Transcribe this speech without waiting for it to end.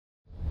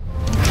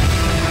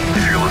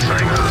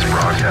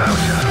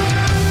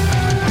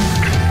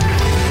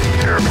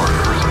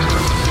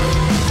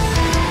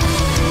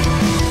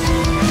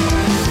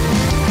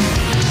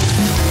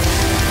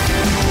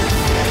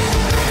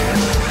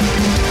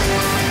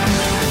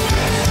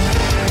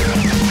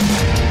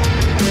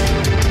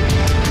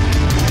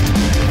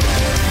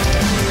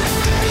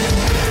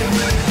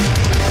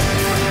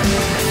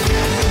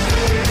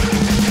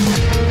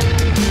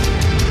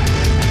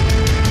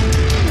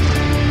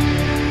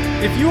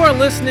you are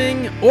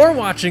listening or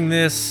watching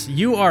this,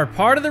 you are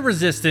part of the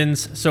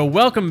Resistance. So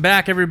welcome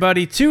back,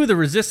 everybody, to the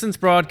Resistance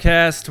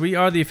broadcast. We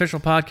are the official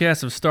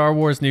podcast of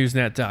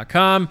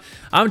StarWarsNewsNet.com.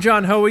 I'm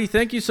John Hoey.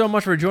 Thank you so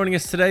much for joining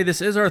us today.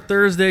 This is our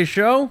Thursday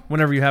show.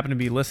 Whenever you happen to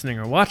be listening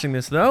or watching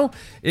this, though,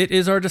 it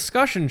is our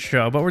discussion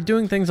show, but we're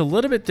doing things a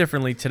little bit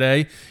differently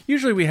today.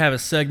 Usually we have a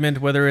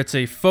segment, whether it's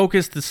a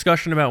focused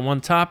discussion about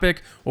one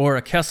topic or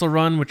a Kessel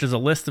Run, which is a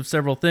list of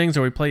several things,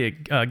 or we play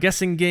a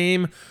guessing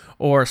game,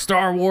 or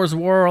Star Wars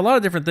War, a lot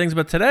of different things.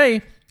 But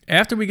today,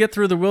 after we get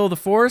through the Will of the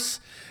Force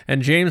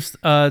and James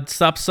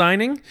stops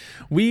signing,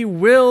 we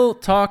will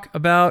talk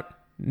about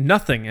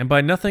nothing. And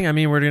by nothing, I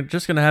mean we're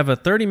just going to have a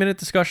 30-minute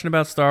discussion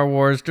about Star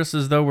Wars, just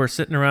as though we're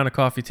sitting around a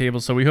coffee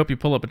table. So we hope you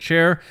pull up a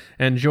chair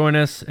and join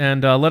us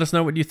and let us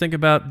know what you think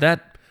about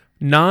that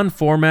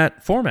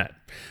non-format format.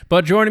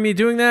 But joining me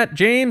doing that,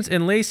 James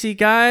and Lacey.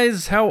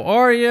 Guys, how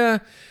are you?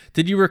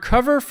 Did you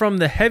recover from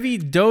the heavy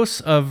dose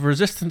of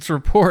Resistance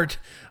Report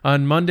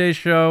on Monday's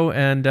show,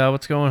 and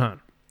what's going on?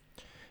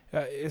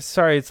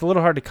 Sorry, it's a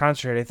little hard to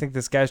concentrate. I think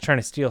this guy's trying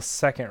to steal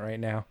second right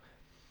now.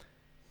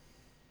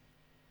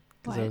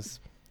 Because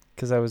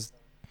I was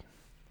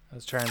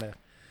trying to.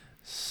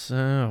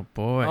 So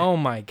boy. Oh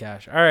my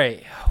gosh! All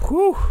right,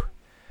 whew,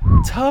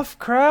 tough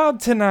crowd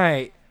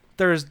tonight.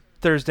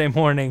 Thursday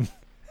morning.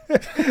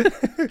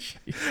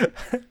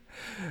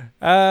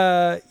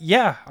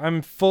 Yeah,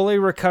 I'm fully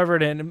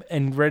recovered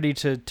and ready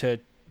to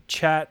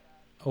chat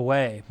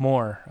away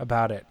more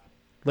about it.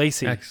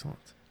 Lacey, excellent.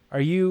 Are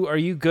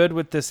you good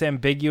with this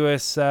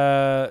ambiguous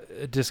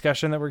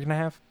discussion that we're gonna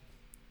have?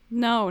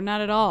 No,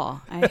 not at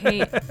all. I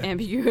hate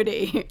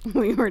ambiguity.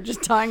 We were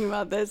just talking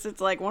about this. It's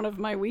like one of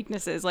my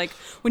weaknesses. Like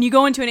when you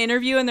go into an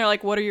interview and they're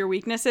like, "What are your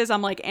weaknesses?"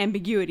 I'm like,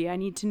 ambiguity. I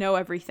need to know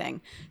everything.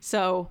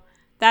 So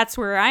that's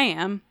where I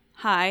am.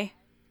 Hi.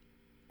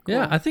 Cool.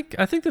 Yeah, I think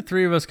the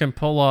three of us can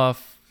pull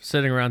off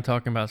sitting around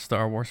talking about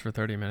Star Wars for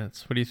 30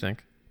 minutes. What do you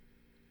think?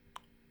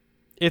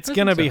 It's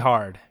going to be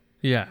hard.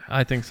 Yeah,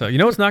 I think so. You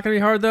know what's not going to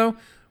be hard, though?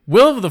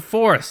 Will of the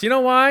Force. You know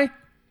why?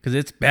 Because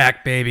it's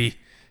back, baby.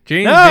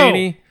 James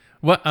Baney.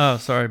 What? Oh,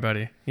 sorry,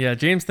 buddy. Yeah,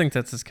 James thinks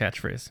that's his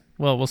catchphrase.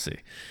 Well, we'll see.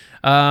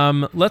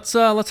 Let's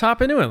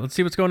hop into it. Let's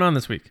see what's going on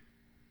this week.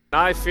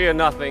 I fear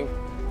nothing,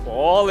 for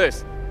all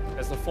this,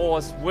 as the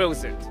Force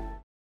wills it.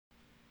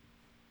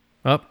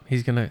 Oh,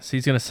 he's gonna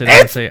sit down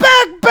and say,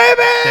 back,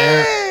 baby!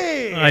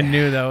 There. I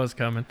knew that was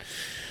coming.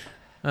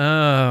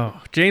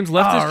 Oh, James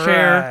left his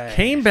chair,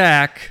 came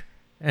back,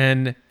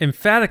 and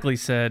emphatically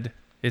said,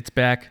 "It's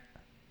back,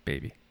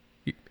 baby.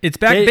 It's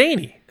back,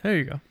 Baney." There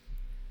you go.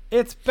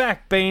 It's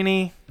back,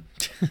 Baney.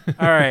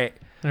 All right.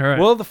 All right.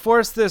 Will of the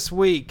Force this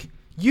week.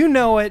 You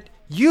know it.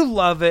 You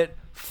love it.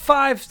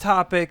 5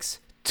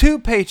 topics, 2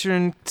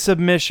 patron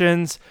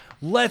submissions.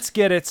 Let's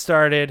get it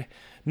started.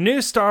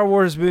 New Star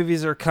Wars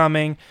movies are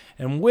coming,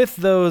 and with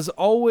those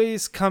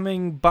always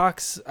come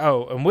box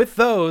office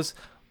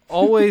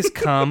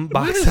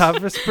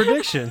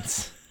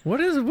predictions. What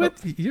is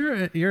with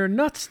you're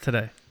nuts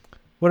today?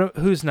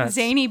 Who's nuts?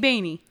 Zany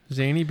Baney.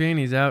 Zany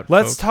Baney's out.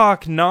 Let's folks.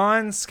 talk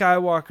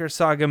non-Skywalker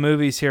saga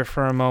movies here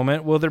for a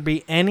moment. Will there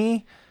be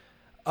any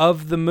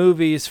of the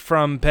movies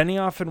from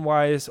Benioff and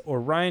Weiss or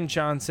Rian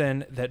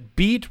Johnson that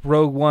beat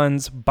Rogue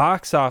One's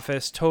box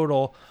office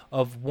total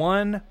of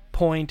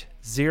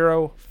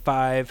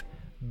 $1.05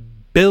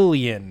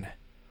 billion?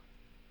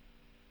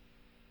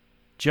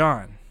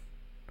 John,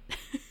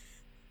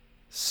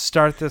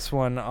 start this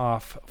one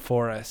off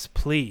for us,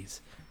 please.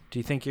 Do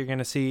you think you're going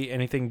to see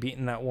anything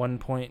beating that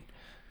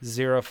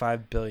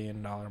 $1.05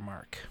 billion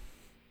mark?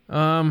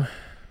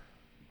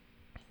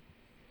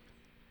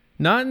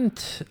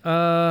 Not.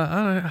 I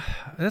don't know.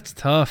 That's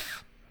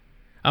tough.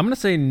 I'm gonna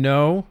say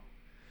no.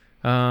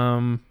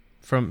 From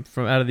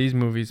out of these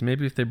movies,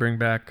 maybe if they bring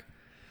back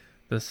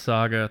the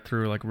saga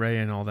through like Rey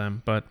and all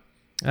them, but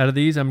out of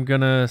these, I'm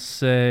gonna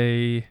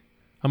say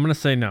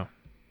no.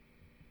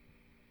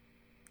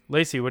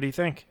 Lacey, what do you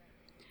think?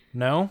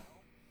 No?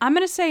 I'm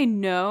going to say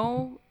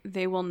no,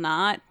 they will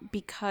not,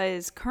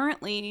 because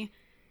currently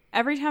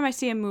every time I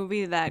see a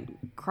movie that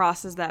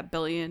crosses that $1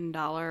 billion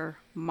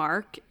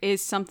mark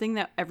is something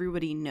that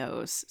everybody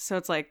knows. So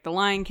it's like The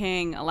Lion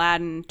King,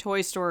 Aladdin,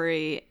 Toy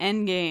Story,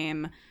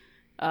 Endgame,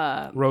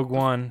 Rogue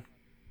One.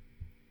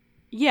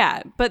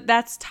 Yeah, but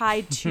that's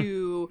tied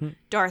to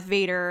Darth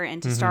Vader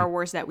and to Star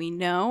Wars that we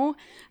know.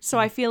 So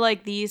I feel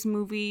like these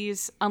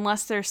movies,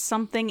 unless there's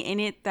something in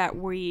it that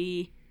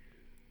we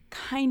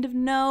kind of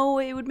know,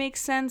 it would make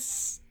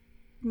sense,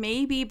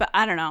 maybe, but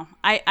I don't know.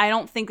 I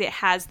don't think it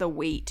has the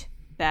weight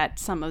that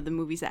some of the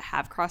movies that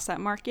have crossed that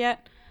mark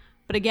yet.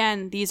 But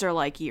again, these are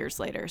like years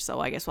later,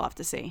 so I guess we'll have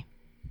to see.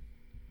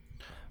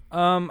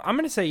 I'm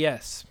going to say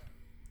yes.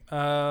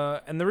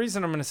 And the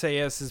reason I'm going to say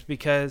yes is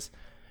because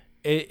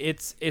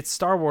it's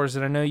Star Wars,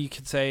 and I know you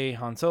could say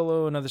Han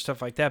Solo and other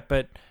stuff like that,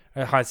 but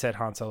I said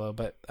Han Solo,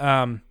 but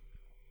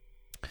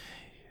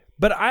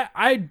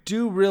I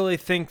do really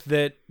think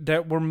that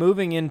we're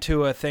moving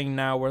into a thing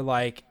now where,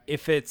 like,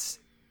 if it's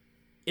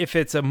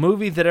a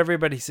movie that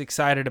everybody's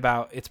excited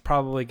about, it's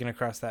probably going to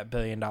cross that $1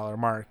 billion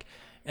mark.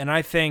 And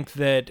I think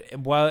that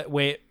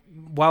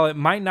while it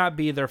might not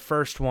be their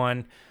first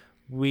one,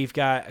 we've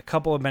got a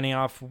couple of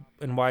Benioff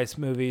and Weiss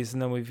movies,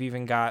 and then we've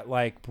even got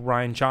like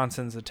Rian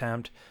Johnson's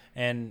attempt,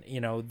 and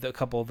a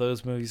couple of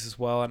those movies as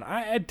well. And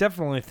I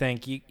definitely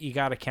think you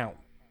got to count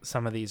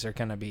some of these are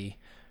going to be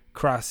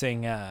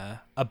crossing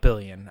a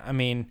billion. I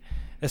mean,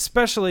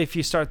 especially if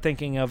you start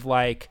thinking of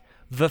like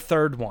the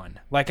third one.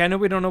 Like, I know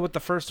we don't know what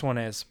the first one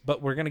is,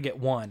 but we're going to get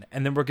one,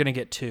 and then we're going to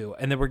get two,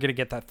 and then we're going to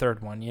get that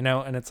third one,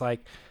 and it's like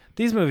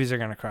these movies are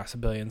going to cross a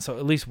billion, so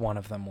at least one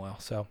of them will.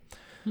 So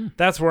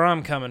that's where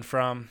I'm coming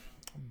from.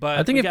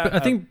 But I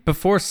think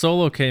before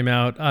Solo came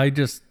out, I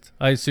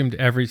assumed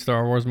every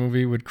Star Wars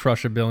movie would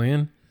crush a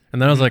billion,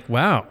 and then I was like,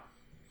 wow,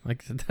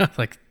 like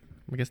I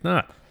guess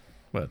not.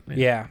 But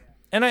yeah.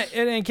 And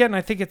again,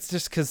 I think it's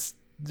just because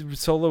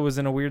Solo was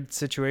in a weird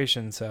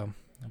situation. So,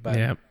 but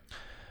yeah.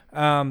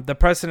 The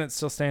precedent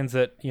still stands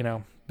that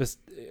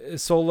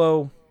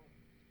Solo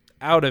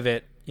out of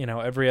it,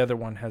 every other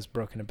one has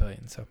broken a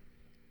billion. So,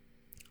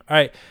 all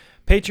right,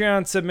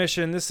 Patreon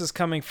submission. This is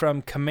coming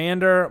from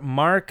Commander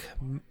Mark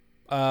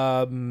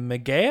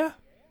Magaha.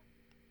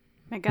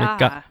 Mark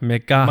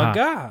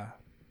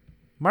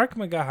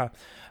Magaha.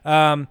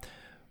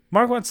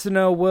 Mark wants to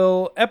know,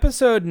 will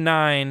episode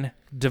 9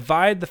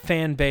 divide the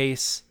fan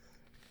base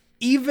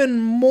even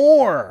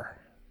more?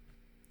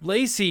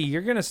 Lacey,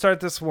 you're going to start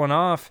this one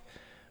off.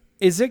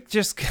 Is it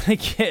just going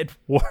to get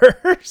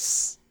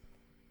worse?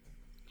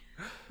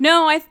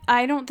 No,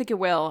 I don't think it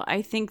will.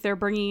 I think they're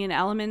bringing in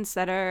elements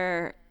that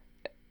are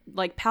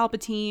like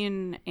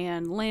Palpatine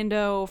and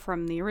Lando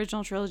from the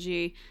original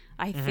trilogy.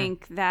 I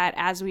think that,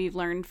 as we've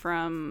learned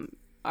from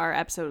our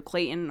episode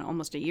Clayton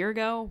almost a year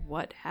ago,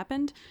 what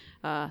happened?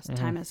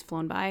 Time has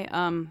flown by.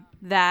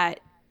 That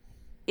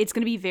it's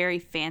going to be very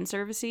fan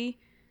servicey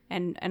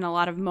and a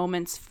lot of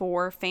moments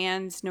for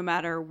fans, no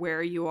matter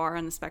where you are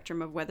on the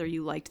spectrum of whether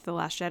you liked The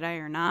Last Jedi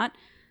or not.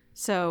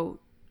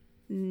 So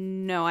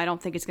no, I don't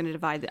think it's going to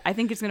divide. I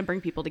think it's going to bring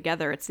people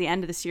together. It's the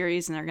end of the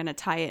series, and they're going to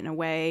tie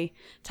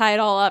it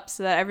all up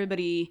so that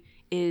everybody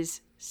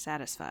is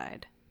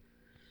satisfied.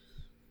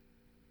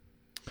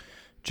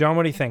 John,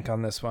 what do you think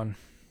on this one?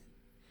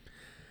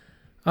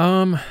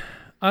 I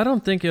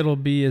don't think it'll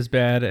be as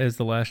bad as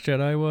The Last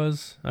Jedi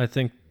was. I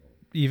think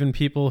even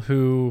people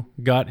who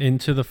got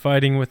into the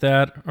fighting with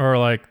that are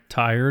like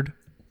tired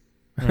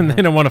and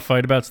they don't want to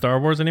fight about Star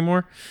Wars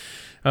anymore.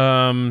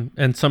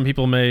 And some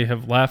people may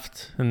have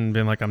left and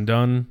been like, I'm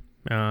done,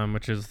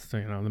 which is, the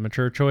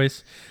mature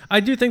choice.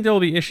 I do think there will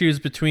be issues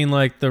between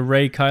like the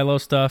Rey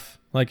Kylo stuff.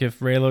 Like if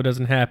Reylo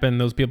doesn't happen,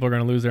 those people are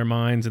going to lose their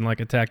minds and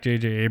like attack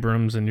J.J.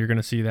 Abrams, and you're going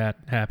to see that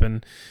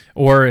happen.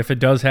 Or if it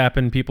does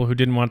happen, people who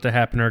didn't want it to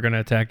happen are going to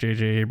attack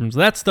J.J. Abrams.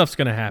 That stuff's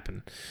going to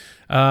happen.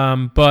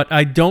 But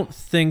I don't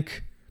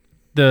think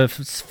the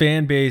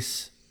fan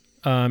base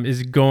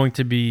is going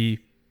to be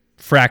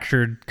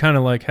fractured, kind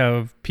of like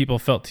how people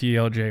felt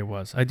TLJ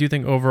was. I do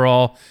think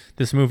overall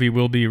this movie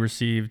will be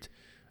received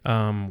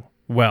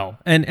well.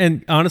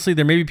 And honestly,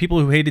 there may be people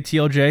who hated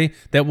TLJ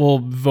that will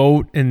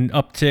vote and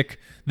uptick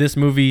this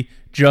movie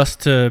just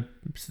to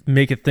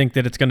make it think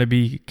that it's going to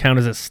be count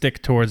as a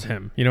stick towards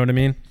him. You know what I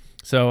mean?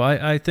 So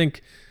I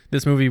think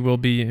this movie will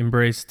be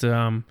embraced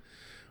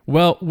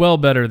well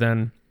better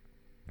than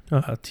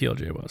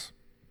TLJ was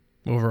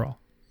overall.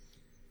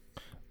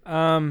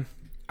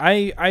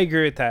 I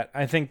agree with that.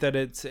 I think that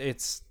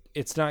it's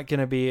not going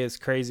to be as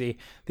crazy.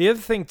 The other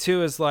thing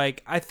too is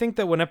like, I think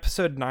that when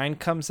episode 9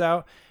 comes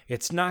out,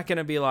 it's not going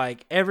to be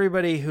like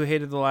everybody who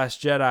hated The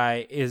Last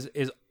Jedi is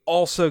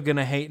also going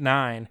to hate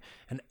 9,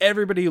 and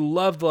everybody who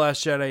loved The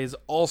Last Jedi is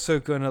also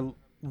going to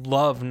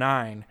love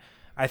 9.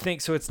 I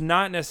think so. It's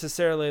not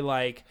necessarily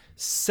like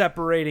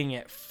separating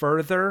it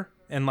further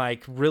and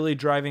like really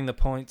driving the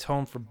points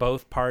home for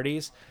both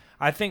parties.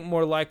 I think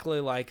more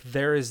likely like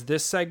there is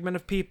this segment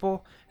of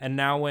people, and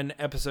now when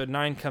episode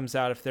 9 comes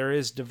out, if there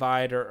is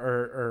divide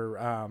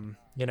or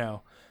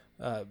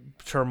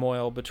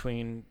turmoil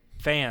between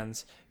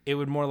fans, it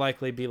would more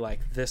likely be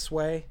like this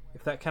way,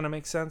 if that kind of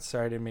makes sense.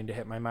 Sorry, I didn't mean to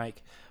hit my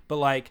mic. But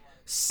like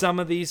some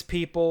of these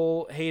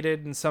people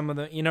hated and some of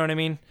the, you know what I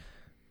mean?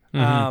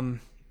 Mm-hmm.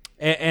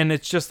 And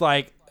it's just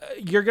like,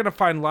 you're going to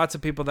find lots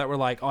of people that were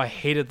like, oh, I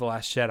hated The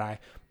Last Jedi.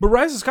 But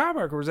Rise of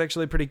Skywalker was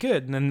actually pretty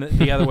good. And then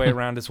the other way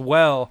around as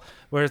well,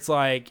 where it's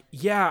like,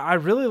 yeah, I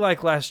really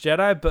like Last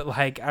Jedi, but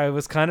like I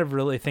was kind of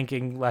really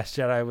thinking Last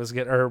Jedi was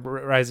good, or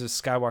Rise of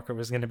Skywalker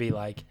was going to be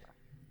like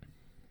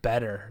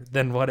better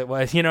than what it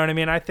was. You know what I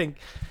mean? I think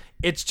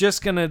it's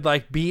just going to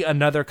like be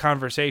another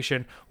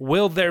conversation.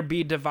 Will there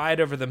be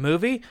divide over the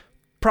movie?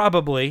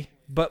 Probably,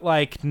 but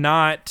like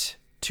not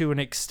to an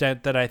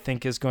extent that I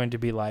think is going to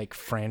be like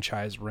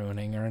franchise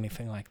ruining or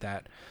anything like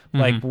that. Mm-hmm.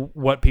 Like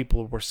what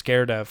people were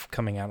scared of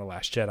coming out of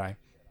Last Jedi.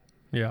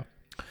 Yeah.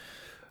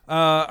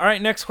 All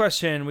right, next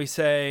question. We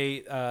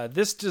say,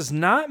 this does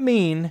not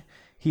mean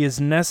he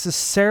is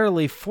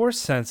necessarily force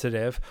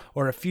sensitive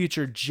or a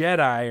future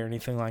Jedi or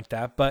anything like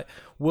that, but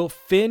will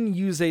Finn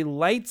use a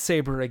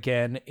lightsaber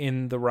again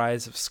in The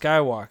Rise of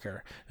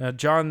Skywalker? Now,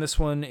 John, this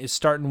one is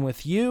starting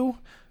with you.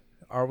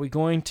 Are we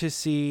going to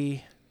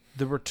see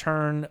the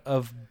return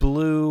of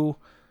blue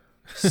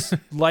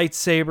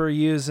lightsaber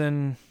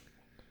using?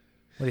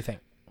 What do you think?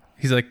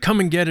 He's like, come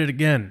and get it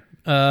again.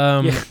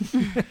 I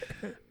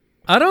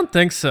don't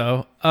think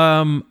so.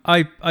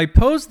 I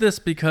posed this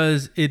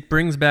because it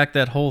brings back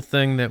that whole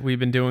thing that we've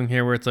been doing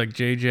here where it's like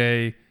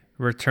JJ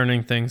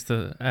returning things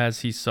to as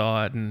he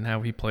saw it and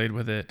how he played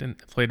with it and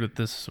played with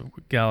this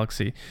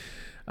galaxy.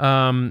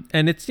 And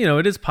it's,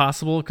 it is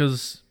possible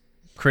because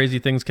crazy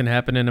things can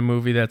happen in a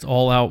movie that's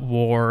all out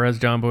war, as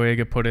John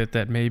Boyega put it,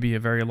 that may be a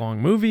very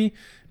long movie.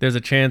 There's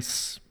a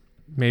chance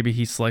maybe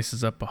he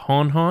slices up a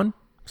Han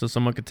so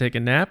someone could take a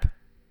nap.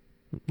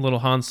 Little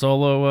Han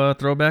Solo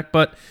throwback,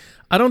 but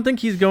I don't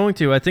think he's going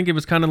to. I think it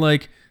was kind of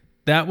like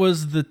that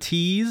was the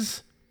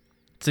tease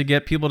to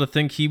get people to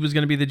think he was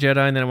going to be the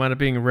Jedi, and then it wound up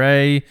being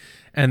Rey,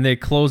 and they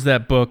closed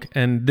that book,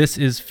 and this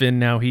is Finn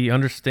now. He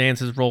understands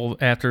his role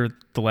after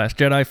The Last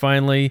Jedi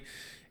finally.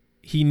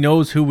 He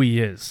knows who he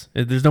is.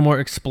 There's no more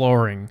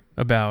exploring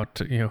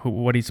about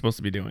what he's supposed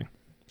to be doing.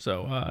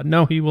 So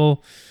no, he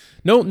will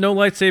no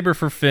lightsaber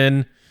for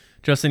Finn,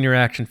 just in your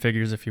action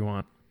figures if you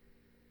want.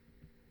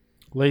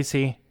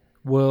 Lacey,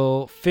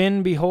 will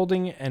Finn be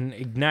holding and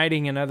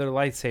igniting another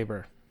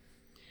lightsaber?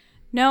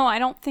 No, I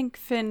don't think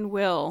Finn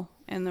will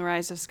in The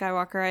Rise of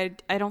Skywalker.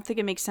 I don't think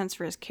it makes sense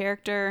for his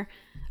character.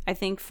 I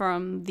think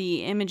from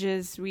the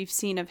images we've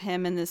seen of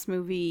him in this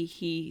movie,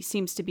 he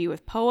seems to be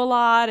with Poe a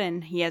lot,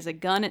 and he has a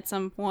gun at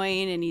some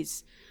point, and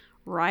he's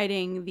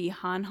riding the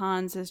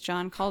Han-Hans, as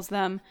John calls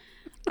them.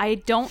 I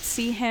don't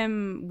see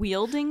him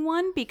wielding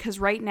one because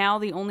right now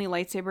the only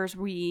lightsabers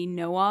we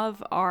know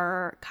of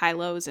are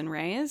Kylo's and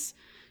Rey's.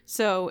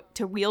 So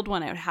to wield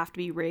one, it would have to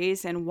be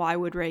Rey's, and why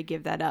would Rey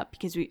give that up?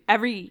 Because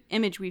every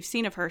image we've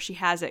seen of her, she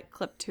has it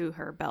clipped to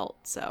her belt.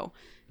 So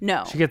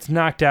no. She gets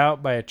knocked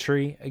out by a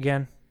tree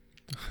again?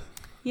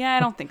 Yeah, I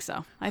don't think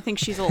so. I think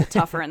she's a little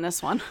tougher in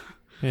this one.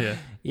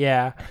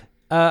 Yeah.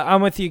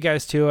 I'm with you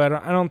guys too. I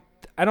don't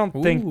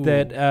think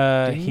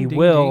that he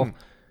will.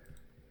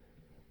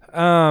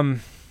 Ding.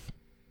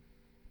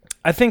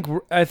 I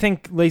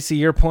think Lacey,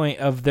 your point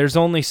of there's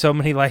only so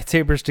many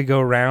lightsabers to go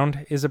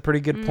around is a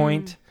pretty good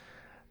point.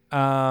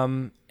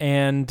 And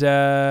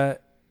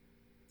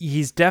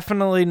he's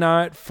definitely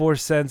not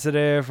Force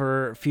sensitive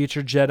or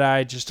future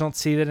Jedi. Just don't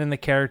see that in the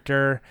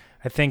character.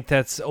 I think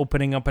that's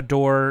opening up a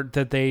door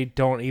that they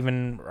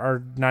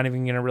are not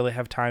even going to really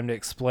have time to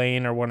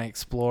explain or want to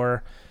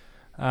explore.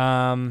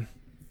 I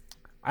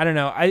don't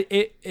know.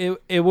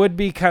 It would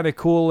be kind of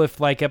cool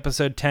if like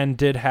episode 10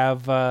 did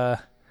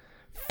have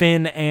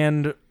Finn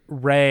and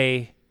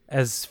Rey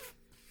as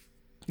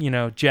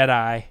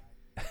Jedi.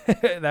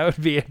 That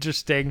would be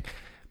interesting.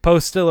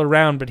 Poe's still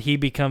around, but he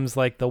becomes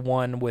like the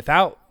one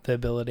without the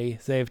ability.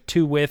 So they have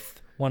two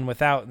with, one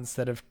without,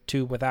 instead of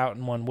two without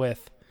and one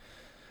with.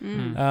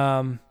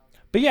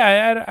 But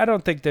yeah, I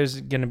don't think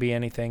there's going to be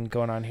anything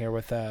going on here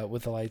with a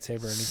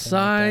lightsaber or anything.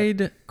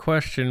 Side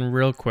question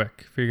real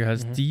quick for you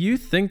guys. Mm-hmm. Do you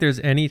think there's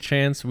any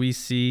chance we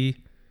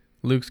see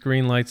Luke's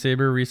green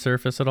lightsaber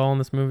resurface at all in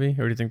this movie?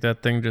 Or do you think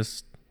that thing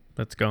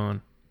that's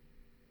gone?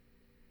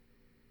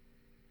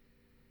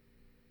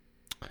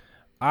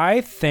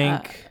 I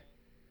think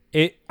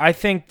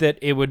that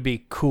it would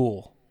be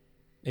cool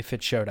if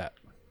it showed up.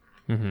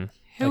 Mm-hmm.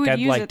 Who would I'd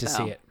use like it, to though?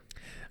 see it.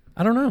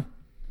 I don't know.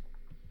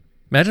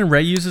 Imagine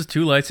Rey uses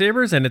two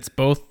lightsabers and it's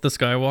both the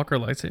Skywalker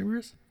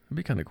lightsabers. That'd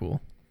be kind of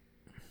cool.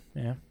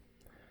 Yeah.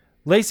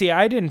 Lacey,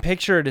 I didn't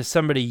picture it as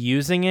somebody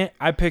using it.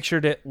 I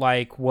pictured it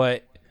like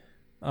what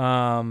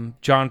John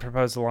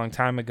proposed a long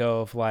time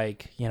ago of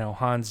like,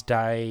 Han's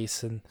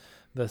dice and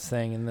this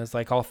thing, and there's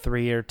like all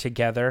three are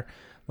together.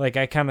 Like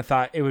I kind of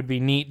thought it would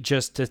be neat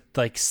just to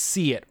like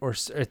see it or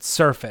its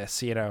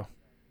surface,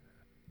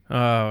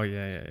 Oh,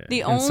 yeah.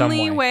 The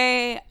only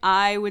way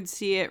I would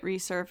see it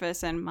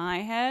resurface in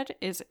my head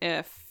is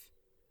if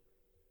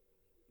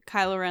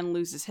Kylo Ren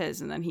loses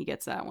his and then he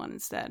gets that one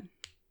instead.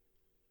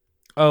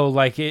 Oh,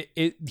 like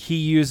he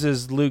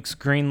uses Luke's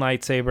green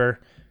lightsaber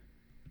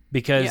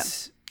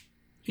because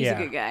he's a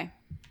good guy.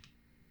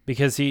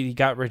 Because he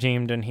got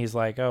redeemed and he's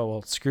like, oh,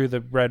 well, screw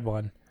the red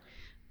one.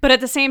 But at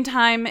the same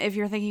time, if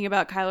you're thinking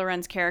about Kylo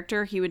Ren's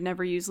character, he would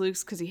never use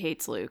Luke's because he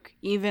hates Luke.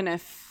 Even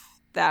if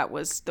that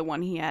was the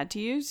one he had to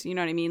use, you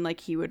know what I mean? Like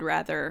he would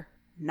rather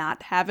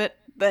not have it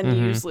than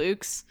use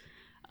Luke's.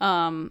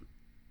 No,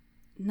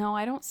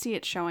 I don't see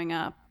it showing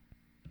up.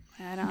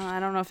 I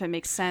don't know if it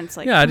makes sense.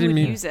 Like, who would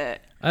use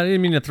it? I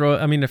didn't mean to throw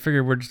it. I mean, I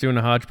figured we're just doing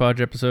a hodgepodge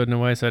episode in a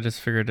way, so I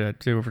just figured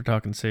if we're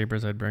talking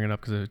sabers, I'd bring it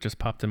up because it just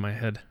popped in my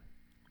head.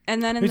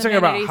 And then in we're the talking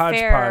about Vanity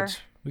hodgepodge.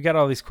 Fair, We got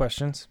all these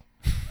questions.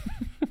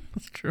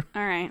 That's true.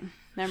 All right,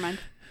 never mind.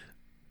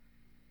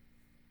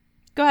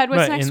 Go ahead.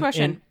 What's the next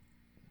question?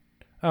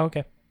 Oh,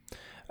 okay.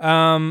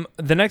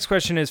 The next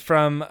question is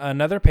from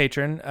another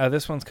patron.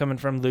 This one's coming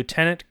from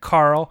Lieutenant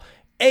Carl,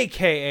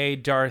 a.k.a.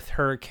 Darth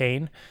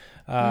Hurricane,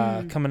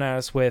 coming at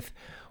us with,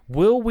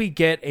 Will we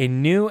get a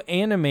new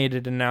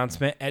animated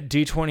announcement at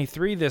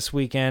D23 this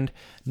weekend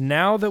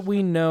now that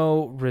we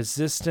know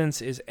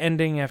Resistance is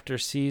ending after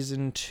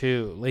season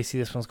 2? Lacey,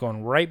 this one's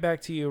going right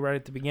back to you right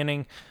at the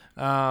beginning.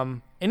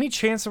 Any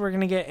chance that we're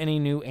going to get any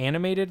new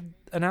animated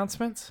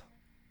announcements?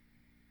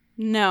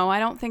 No, I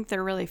don't think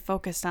they're really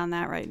focused on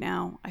that right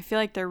now. I feel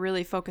like they're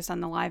really focused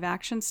on the live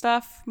action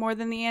stuff more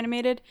than the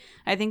animated.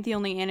 I think the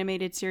only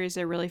animated series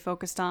they're really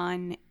focused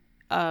on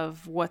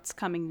of what's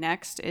coming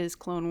next is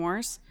Clone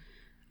Wars.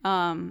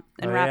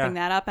 Wrapping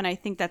that up, and I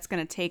think that's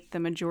going to take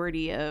the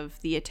majority of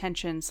the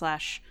attention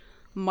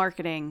 /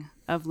 marketing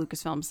of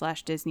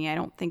Lucasfilm / Disney. I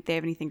don't think they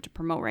have anything to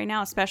promote right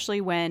now, especially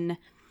when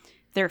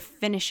they're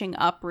finishing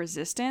up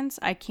Resistance.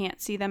 I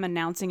can't see them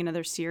announcing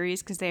another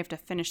series because they have to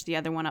finish the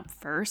other one up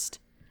first.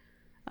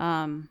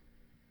 No,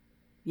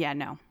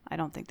 I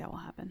don't think that will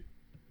happen.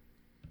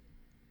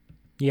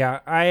 Yeah,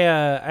 I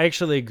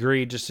actually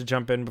agree. Just to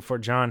jump in before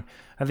John,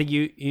 I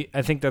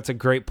think that's a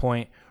great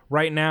point.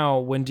 Right now,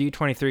 when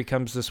D23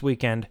 comes this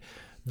weekend,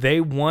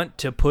 they want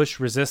to push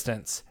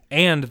Resistance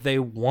and they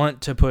want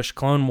to push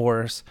Clone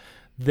Wars.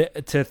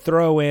 To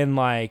throw in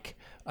like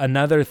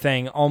another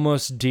thing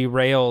almost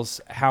derails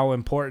how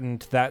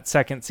important that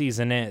second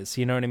season is.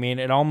 You know what I mean?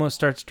 It almost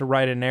starts to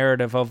write a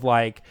narrative of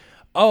like,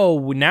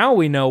 oh, now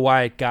we know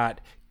why it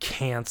got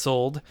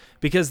canceled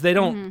because they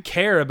don't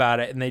care about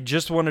it and they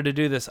just wanted to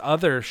do this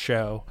other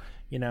show.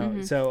 You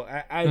know, so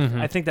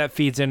I think that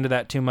feeds into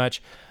that too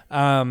much.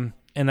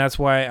 And that's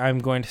why I'm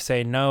going to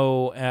say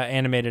no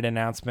animated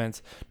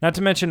announcements. Not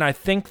to mention, I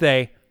think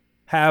they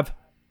have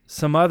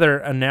some other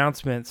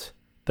announcements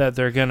that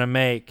they're going to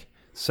make.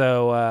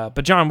 So,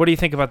 but John, what do you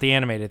think about the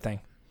animated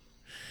thing?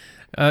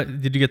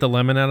 Did you get the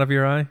lemon out of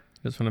your eye?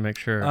 Just want to make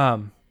sure.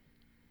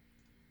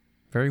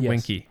 Very yes.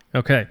 winky.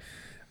 Okay.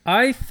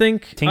 I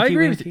think I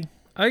agree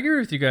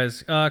with you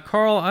guys.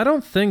 Carl, I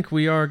don't think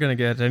we are going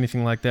to get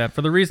anything like that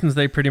for the reasons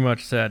they pretty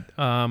much said.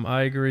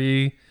 I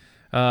agree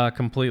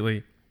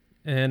completely.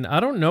 And I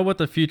don't know what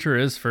the future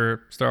is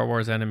for Star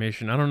Wars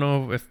animation. I don't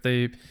know if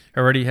they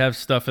already have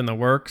stuff in the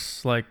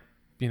works. Like,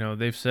 you know,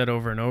 they've said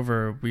over and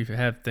over, we've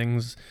had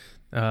things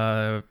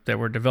that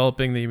we're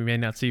developing that you may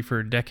not see for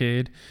a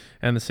decade.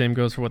 And the same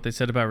goes for what they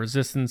said about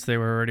Resistance. They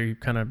were already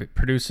kind of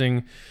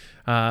producing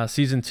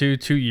season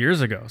 2 years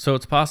ago. So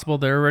it's possible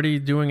they're already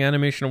doing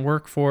animation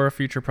work for a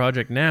future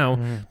project now,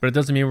 but it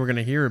doesn't mean we're going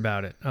to hear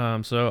about it.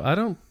 So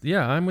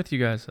I'm with you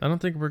guys. I don't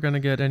think we're going to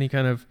get any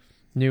kind of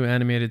new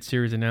animated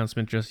series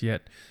announcement just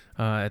yet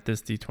at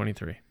this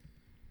D23.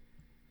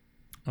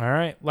 All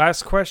right.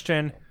 Last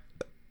question.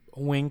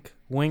 Wink,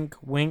 wink,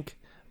 wink.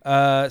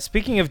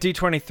 Speaking of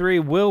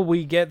D23, will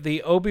we get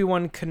the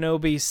Obi-Wan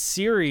Kenobi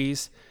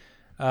series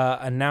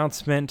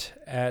announcement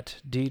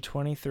at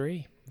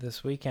D23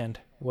 this weekend?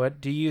 What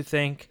do you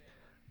think,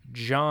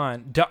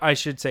 John? I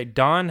should say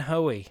Don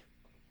Hoey.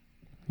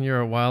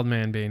 You're a wild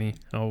man, Baney.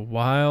 A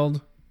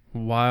wild,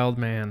 wild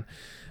man.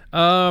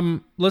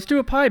 Let's do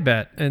a pie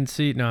bet and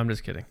see. No, I'm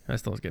just kidding. I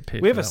still get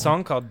paid. We have for a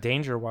song called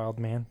Danger Wild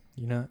Man.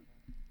 You know?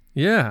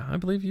 Yeah, I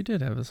believe you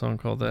did have a song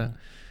called that.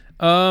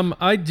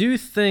 I do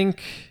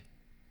think,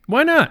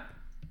 why not?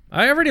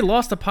 I already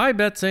lost a pie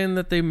bet saying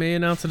that they may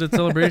announce it at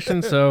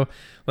Celebration, so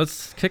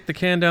let's kick the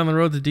can down the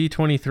road to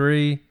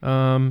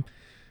D23.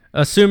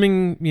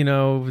 Assuming, you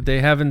know, they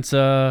haven't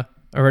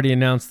already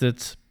announced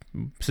it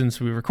since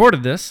we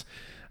recorded this.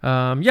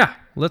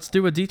 Let's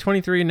do a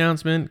D23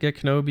 announcement, get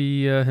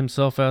Kenobi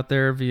himself out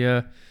there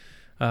via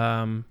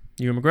Ewan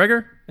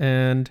McGregor,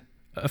 and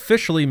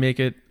officially make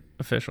it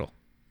official.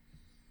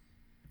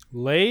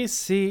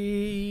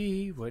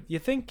 Lacey, what you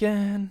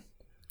thinking?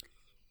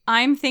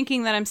 I'm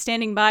thinking that I'm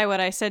standing by what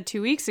I said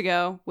 2 weeks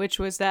ago, which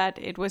was that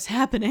it was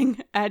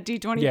happening at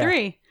D23.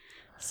 Yeah.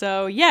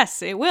 So,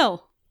 yes, it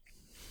will.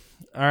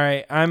 All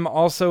right. I'm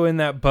also in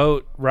that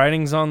boat.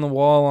 Writing's on the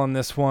wall on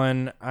this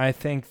one. I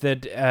think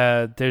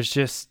that there's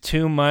just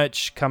too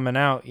much coming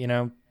out. You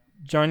know,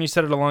 John, you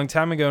said it a long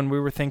time ago, and we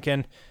were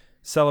thinking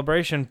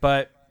Celebration,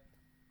 but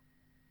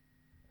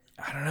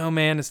I don't know,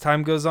 man. As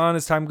time goes on,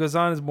 as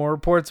more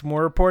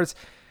reports,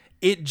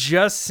 it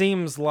just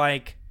seems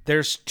like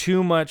there's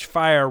too much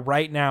fire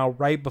right now,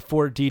 right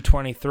before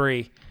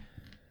D23,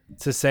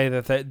 to say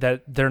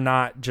that they're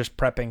not just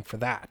prepping for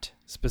that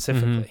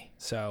specifically.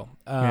 So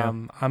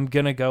I'm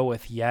going to go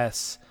with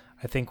yes.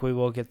 I think we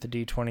will get the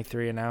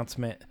D23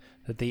 announcement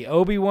that the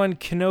Obi-Wan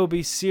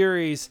Kenobi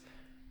series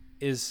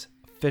is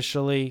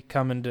officially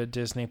coming to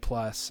Disney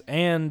Plus.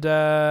 And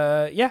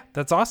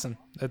that's awesome.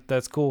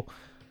 That's cool.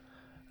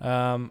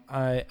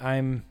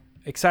 I'm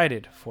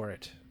excited for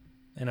it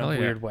in a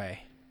weird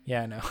way.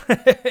 Yeah, I know.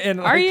 And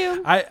Are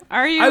you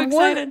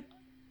excited?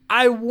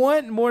 I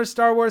want more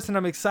Star Wars, and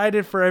I'm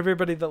excited for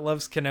everybody that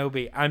loves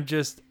Kenobi.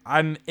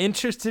 I'm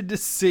interested to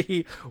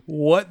see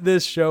what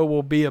this show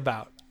will be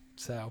about.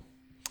 So,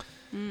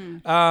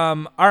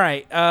 all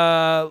right.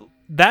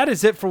 That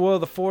is it for Will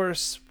of the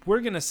Force.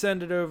 We're going to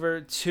send it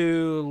over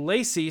to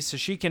Lacey so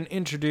she can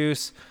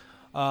introduce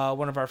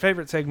one of our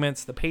favorite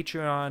segments, the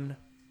Patreon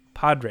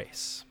Pod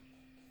Race.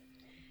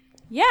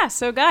 Yeah,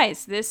 so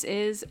guys, this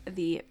is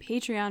the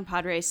Patreon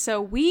pod race. So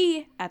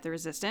we at The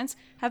Resistance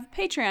have a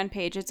Patreon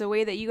page. It's a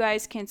way that you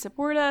guys can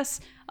support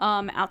us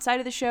outside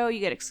of the show. You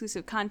get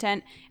exclusive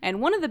content. And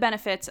one of the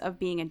benefits of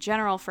being a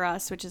general for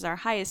us, which is our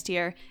highest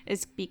tier,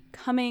 is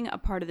becoming a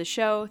part of the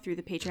show through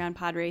the Patreon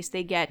pod race.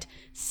 They get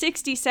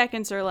 60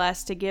 seconds or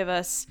less to give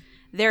us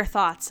their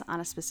thoughts on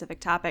a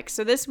specific topic.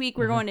 So this week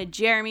we're going to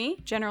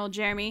Jeremy, General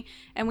Jeremy,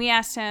 and we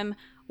asked him,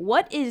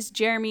 what is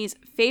Jeremy's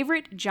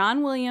favorite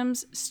John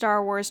Williams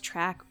Star Wars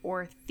track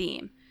or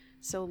theme?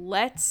 So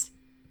let's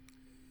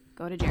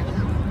go to Jeremy.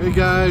 Hey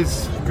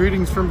guys,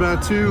 greetings from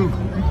Batu.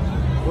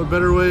 What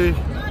better way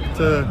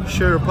to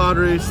share a pod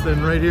race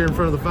than right here in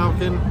front of the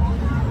Falcon?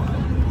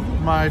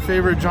 My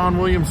favorite John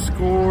Williams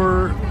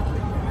score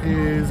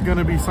is going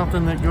to be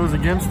something that goes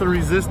against the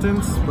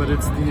Resistance, but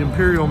it's the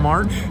Imperial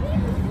March.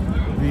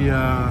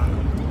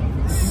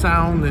 The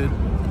sound that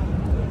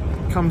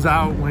comes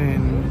out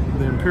when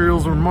the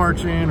Imperials are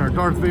marching or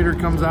Darth Vader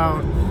comes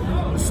out,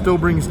 it still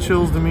brings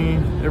chills to me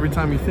every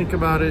time you think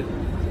about it.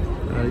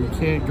 You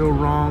can't go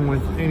wrong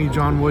with any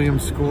John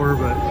Williams score,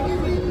 but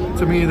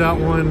to me that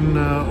one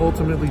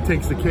ultimately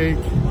takes the cake.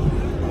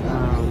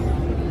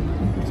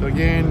 So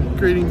again,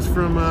 greetings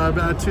from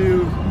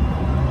Batu,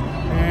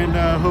 and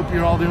hope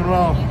you're all doing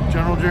well.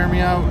 General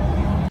Jeremy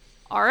out.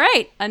 All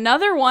right,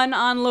 another one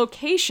on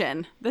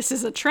location. This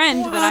is a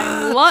trend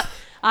that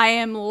I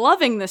am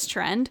loving this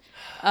trend.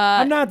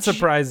 I'm not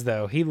surprised,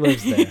 though. He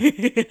lives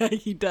there.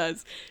 He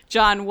does.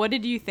 John, what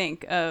did you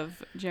think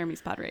of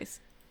Jeremy's pod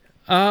race?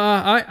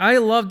 I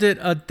loved it.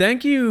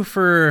 Thank you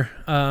for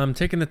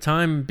taking the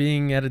time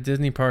being at a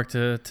Disney park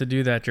to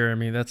do that,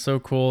 Jeremy. That's so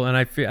cool. And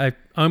I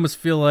almost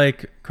feel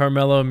like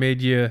Carmelo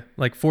made you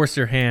like force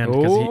your hand,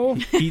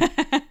 because he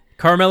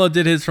Carmelo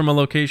did his from a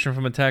location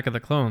from Attack of the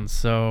Clones.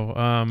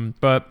 So,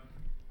 but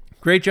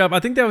great job. I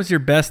think that was your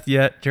best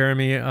yet,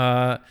 Jeremy.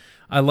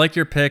 I like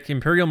your pick.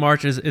 Imperial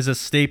March is a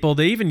staple.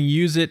 They even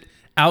use it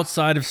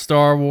outside of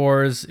Star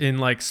Wars in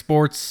like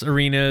sports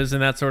arenas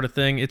and that sort of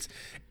thing. It's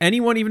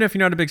anyone, even if you're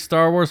not a big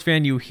Star Wars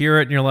fan, you hear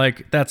it and you're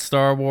like, that's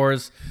Star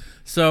Wars.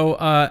 So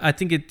I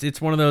think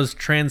it's one of those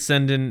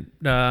transcendent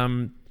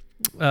tracks.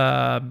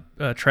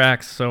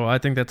 So I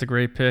think that's a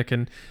great pick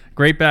and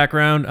great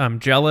background. I'm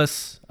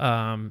jealous,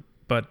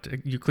 but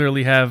you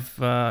clearly have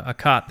a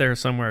cot there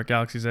somewhere at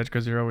Galaxy's Edge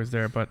because you're always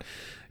there. But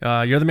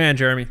you're the man,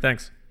 Jeremy.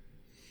 Thanks.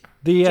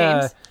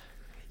 The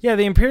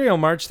Imperial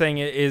March thing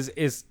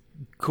is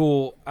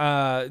cool.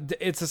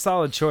 It's a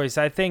solid choice.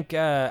 I think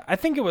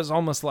it was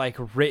almost like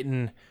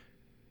written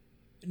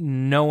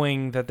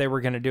knowing that they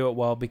were going to do it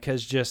well,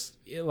 because just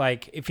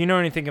like if you know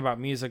anything about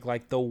music,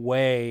 like the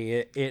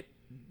way it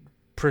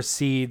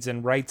proceeds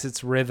and writes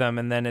its rhythm,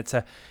 and then it's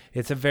a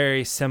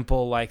very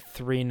simple like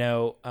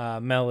 3-note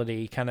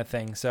melody kind of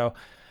thing. So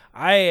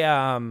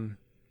I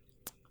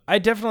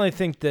definitely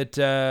think that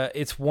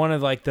it's one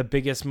of like the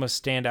biggest,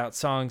 most standout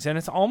songs, and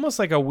it's almost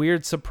like a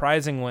weird,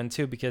 surprising one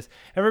too, because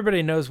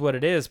everybody knows what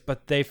it is,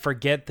 but they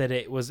forget that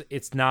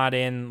it's not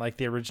in like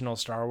the original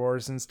Star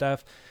Wars and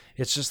stuff.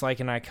 It's just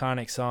like an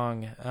iconic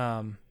song,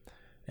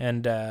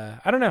 and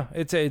I don't know.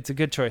 It's a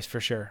good choice for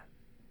sure.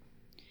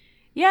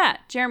 Yeah,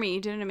 Jeremy, you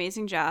did an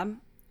amazing job.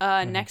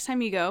 Next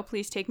time you go,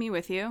 please take me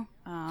with you,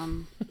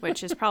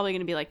 which is probably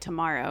going to be like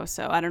tomorrow.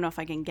 So I don't know if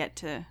I can get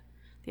to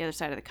the other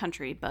side of the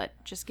country, but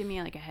just give me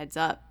like a heads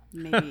up.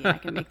 Maybe I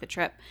can make the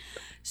trip.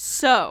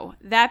 So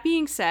that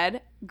being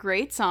said,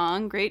 great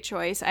song, great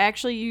choice. I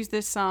actually used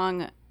this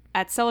song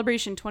at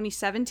Celebration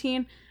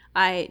 2017.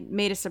 I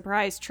made a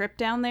surprise trip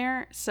down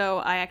there. So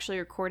I actually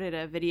recorded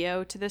a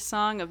video to this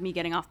song of me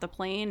getting off the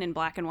plane in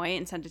black and white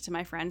and sent it to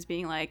my friends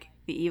being like,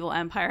 the evil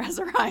empire has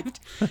arrived.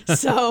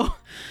 So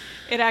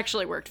it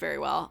actually worked very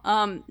well.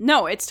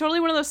 No, it's totally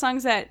one of those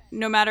songs that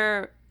no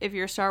matter if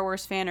you're a Star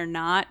Wars fan or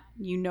not,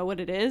 you know what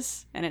it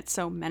is, and it's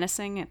so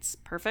menacing. It's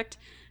perfect.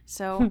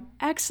 So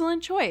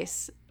excellent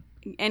choice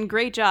and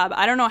great job.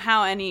 I don't know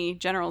how any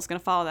general is going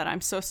to follow that.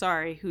 I'm so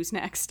sorry. Who's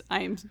next?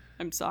 I'm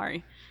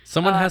sorry.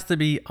 Someone has to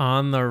be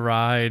on the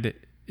ride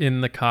in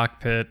the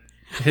cockpit,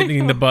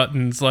 hitting the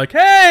buttons like,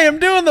 hey, I'm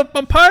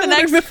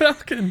piloting the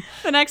Falcon.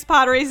 The next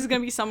pod race is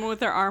going to be someone with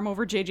their arm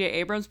over J.J.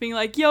 Abrams being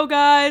like, yo,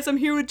 guys, I'm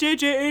here with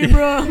J.J.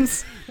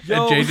 Abrams.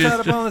 Yo, we sat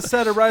up on the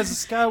set of Rise of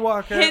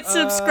Skywalker. Hit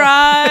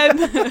subscribe.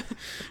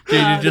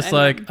 JJ just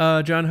like,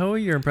 John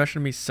Hoey, your impression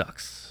of me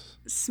sucks.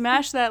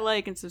 Smash that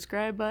like and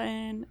subscribe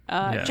button.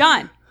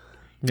 John,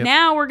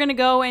 now we're going to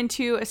go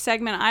into a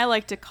segment I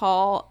like to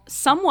call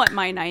Somewhat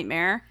My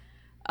Nightmare.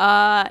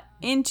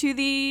 Into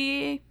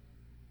the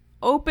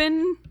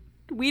open,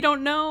 we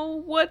don't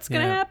know what's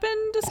going to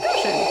happen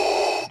discussion.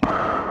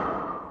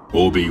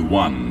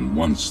 Obi-Wan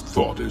once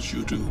thought as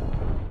you do.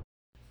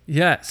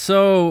 Yeah,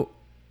 so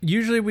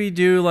usually we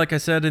do, like I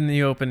said in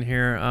the open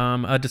here,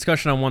 a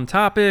discussion on one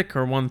topic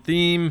or one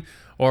theme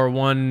or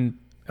one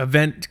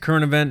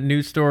current event,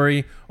 news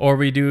story, or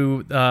we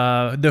do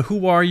the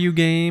Who Are You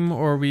game,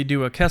 or we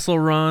do a Kessel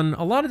Run,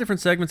 a lot of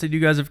different segments that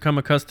you guys have come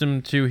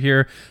accustomed to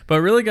here.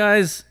 But really,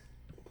 guys,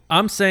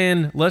 I'm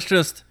saying let's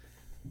just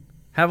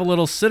have a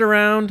little sit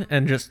around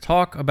and just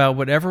talk about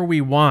whatever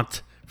we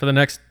want for the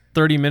next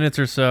 30 minutes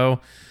or so.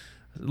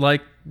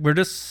 Like, we're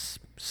just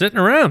sitting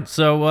around.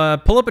 So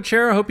pull up a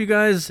chair. I hope you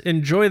guys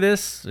enjoy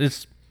this.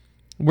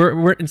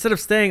 We're instead of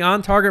staying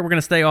on target, we're going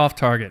to stay off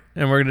target,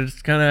 and we're going to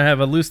just kind of have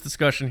a loose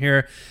discussion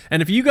here.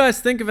 And if you guys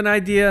think of an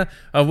idea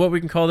of what we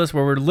can call this,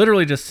 where we're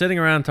literally just sitting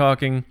around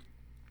talking,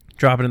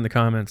 drop it in the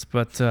comments.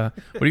 But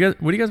what do you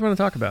guys want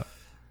to talk about?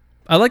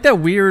 I like that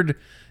weird.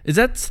 Is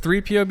that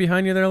 3PO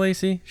behind you there,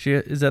 Lacey?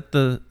 Is that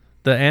the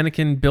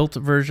Anakin built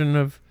version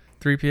of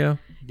 3PO?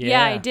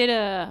 Yeah, I did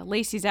a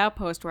Lacey's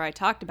Outpost where I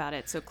talked about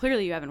it. So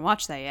clearly you haven't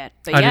watched that yet.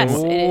 But yes,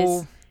 it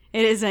is.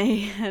 It is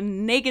a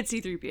naked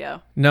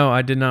C-3PO. No,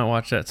 I did not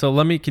watch that. So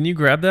can you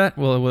grab that?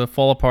 Will it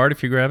fall apart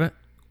if you grab it?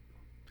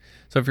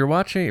 So if you're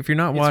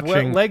not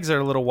watching, legs are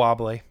a little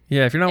wobbly.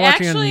 Yeah, if you're not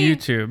watching on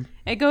YouTube,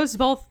 it goes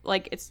both.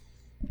 Like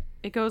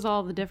it goes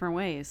all the different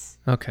ways.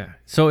 Okay.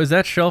 So is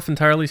that shelf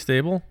entirely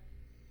stable?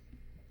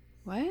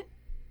 What?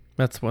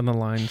 That's one of the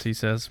lines he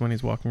says when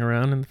he's walking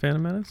around in the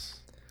Phantom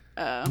Menace.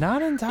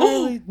 Not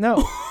entirely.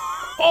 No.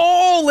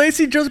 Oh,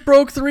 Lacey just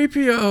broke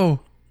 3PO.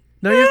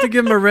 Now you have to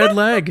give him a red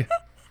leg.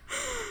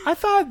 I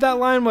thought that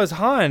line was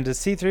Han. Does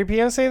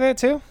C-3PO say that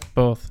too?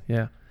 Both,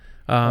 yeah.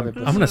 I'm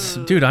gonna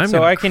crush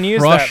you. I can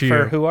use that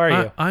for Who Are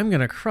You? I'm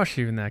gonna crush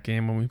you in that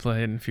game when we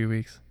play it in a few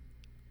weeks.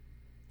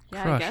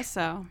 Yeah, crush. I guess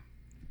so.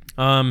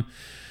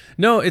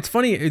 No, it's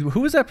funny.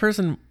 Who was that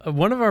person?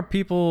 One of our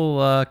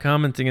people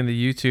commenting in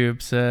the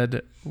YouTube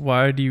said,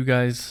 "Why do you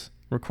guys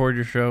record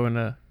your show in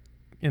a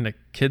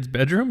kid's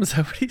bedroom?" Is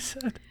that what he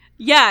said?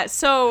 Yeah,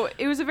 so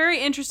it was a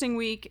very interesting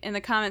week in the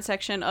comment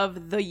section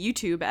of the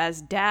YouTube,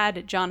 as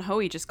Dad John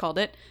Hoey just called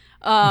it.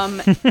 So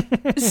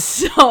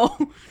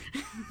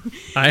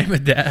I am a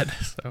dad.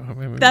 So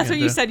that's what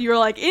you said. You were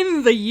like,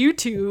 in the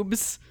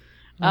YouTubes.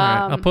 All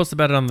right. I'll post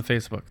about it on the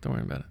Facebook. Don't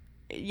worry about it.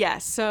 Yeah,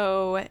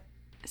 so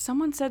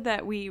someone said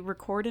that we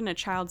record in a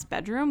child's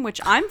bedroom, which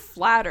I'm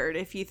flattered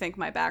if you think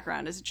my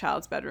background is a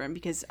child's bedroom,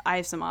 because I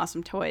have some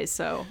awesome toys,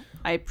 so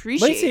I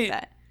appreciate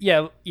that.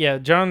 Yeah,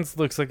 John's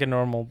looks like a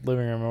normal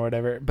living room or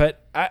whatever,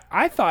 but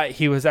I thought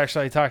he was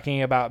actually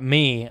talking about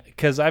me,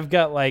 because I've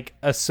got like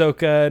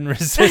Ahsoka and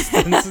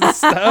Resistance and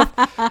stuff.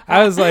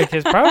 I was like,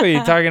 he's probably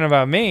talking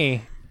about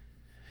me.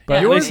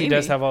 But Lacey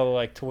does have all the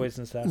like toys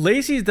and stuff.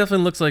 Lacey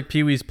definitely looks like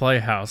Pee-wee's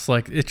Playhouse.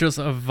 Like, it's just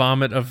a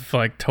vomit of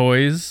like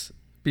toys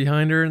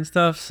behind her and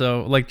stuff.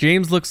 So like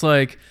James looks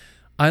like,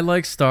 I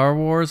like Star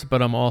Wars,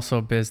 but I'm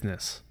also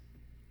business.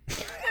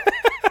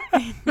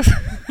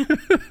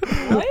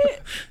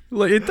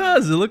 What? It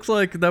does. It looks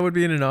like that would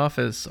be in an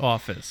office.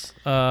 I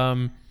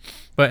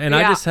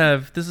just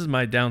have, this is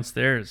my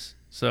downstairs.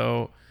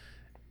 So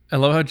I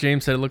love how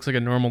James said it looks like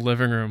a normal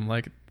living room.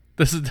 Like,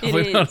 this is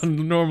definitely not a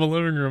normal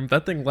living room.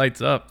 That thing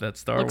lights up. That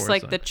Star Wars. Looks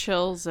like the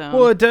chill zone.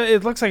 Well,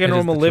 it looks like a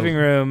normal living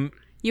room.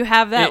 You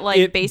have that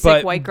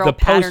basic white girl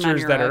pattern on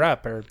your rug. The posters that are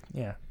up are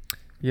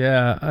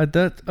Yeah, I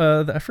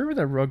forget where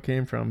that rug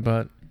came from,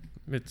 but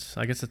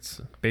I guess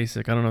it's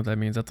basic. I don't know what that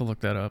means. I have to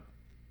look that up.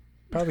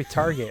 Probably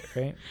Target,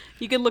 right?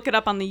 You could look it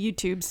up on the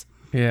YouTubes.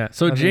 Yeah.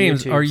 So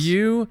James,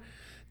 do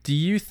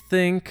you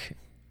think,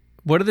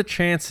 what are the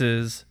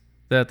chances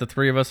that the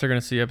three of us are going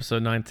to see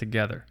episode 9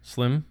 together?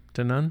 Slim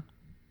to none?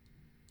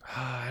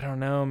 I don't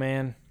know,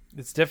 man.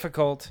 It's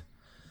difficult.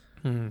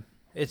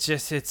 It's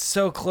just, it's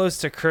so close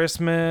to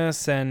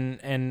Christmas,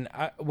 and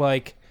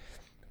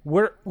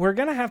we're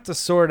gonna have to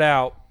sort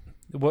out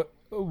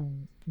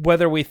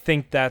whether we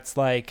think that's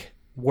like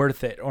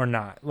worth it or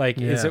not. Like,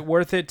 is it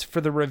worth it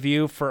for the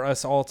review for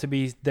us all to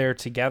be there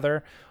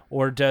together,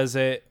 or does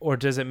it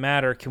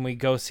matter? Can we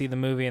go see the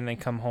movie and then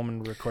come home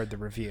and record the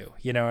review?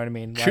 You know what I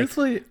mean? Like,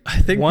 truthfully,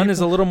 I think one is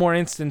a little more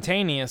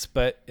instantaneous,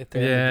 but at the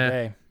end of the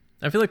day,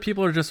 I feel like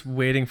people are just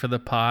waiting for the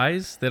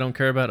pies. They don't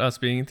care about us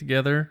being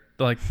together,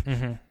 like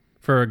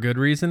for a good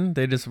reason.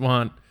 They just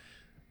want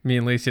me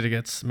and Lacey to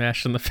get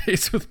smashed in the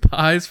face with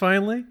pies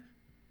finally.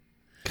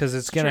 Because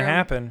it's going to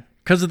happen.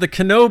 Because of the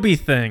Kenobi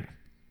thing.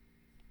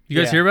 You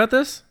guys hear about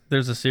this?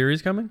 There's a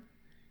series coming?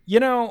 You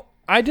know,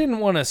 I didn't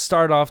want to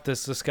start off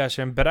this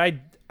discussion, but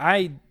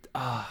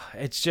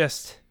it's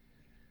just...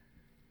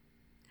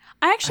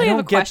 I actually have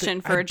a question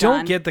for John. I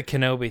don't get the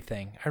Kenobi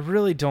thing. I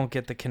really don't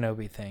get the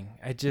Kenobi thing.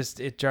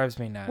 It drives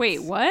me nuts.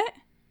 Wait, what?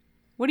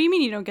 What do you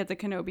mean you don't get the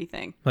Kenobi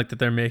thing? Like that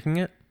they're making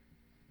it?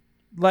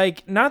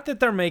 Like, not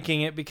that they're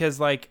making it, because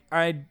like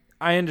I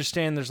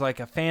understand there's like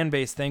a fan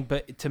base thing,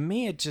 but to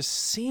me it just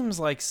seems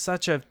like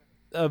such a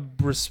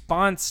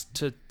response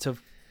to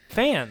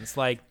fans.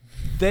 Like,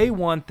 they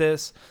want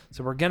this,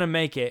 so we're gonna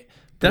make it.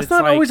 That's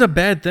not always a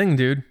bad thing,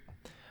 dude.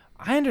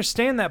 I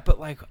understand that, but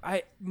like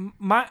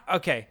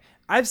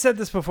I've said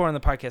this before on the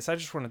podcast. I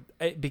just want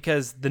to,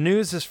 because the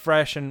news is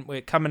fresh and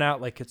it coming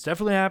out, like it's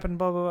definitely happened,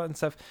 blah, blah, blah, and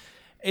stuff.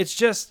 It's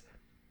just,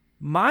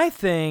 my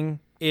thing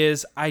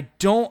is, I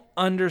don't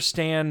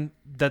understand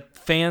that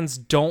fans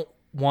don't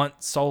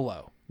want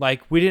Solo.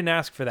 Like, we didn't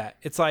ask for that.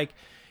 It's like,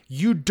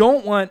 you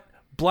don't want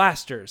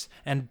blasters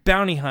and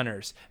bounty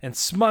hunters and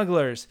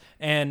smugglers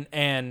and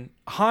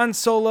Han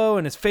Solo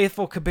and his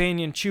faithful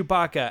companion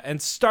Chewbacca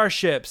and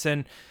starships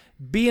and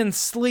being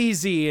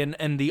sleazy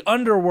and the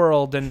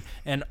underworld and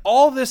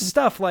all this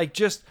stuff. Like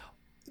just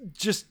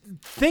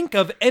think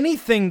of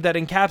anything that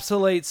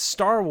encapsulates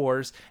Star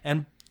Wars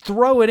and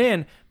throw it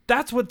in.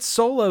 That's what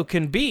Solo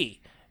can be.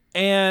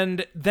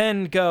 And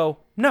then go,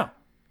 no,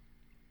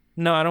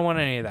 I don't want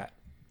any of that.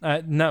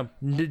 No,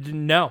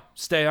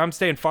 I'm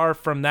staying far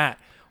from that.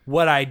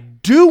 What I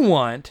do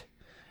want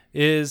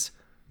is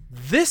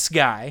this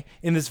guy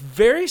in this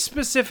very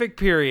specific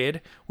period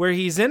where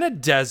he's in a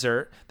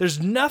desert. There's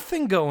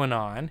nothing going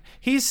on.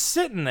 He's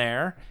sitting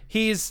there.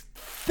 He's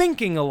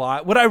thinking a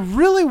lot. What I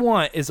really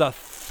want is a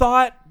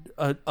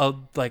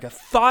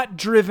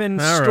thought-driven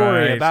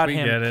story about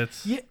him. Get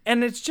it. Yeah,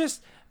 and it's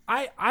just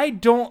I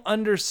don't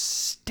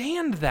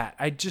understand that.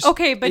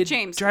 Okay, but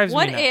James,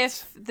 what me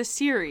nuts. if the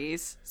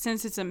series,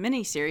 since it's a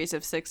mini series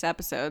of 6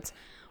 episodes,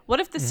 what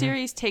if the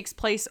series takes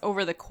place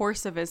over the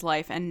course of his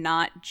life and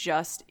not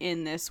just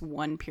in this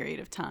one period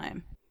of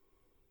time?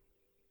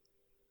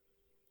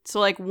 So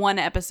like one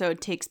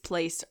episode takes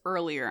place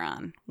earlier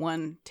on,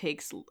 one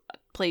takes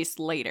place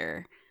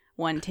later,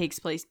 one takes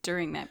place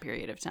during that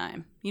period of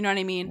time. You know what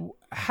I mean?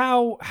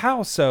 How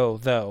so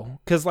though?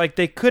 Because like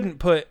they couldn't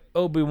put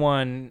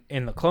Obi-Wan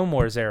in the Clone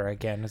Wars era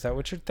again. Is that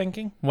what you're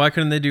thinking? Why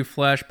couldn't they do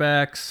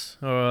flashbacks?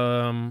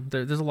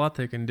 There's a lot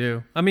they can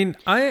do. I mean,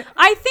 I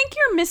think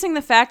you're missing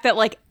the fact that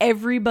like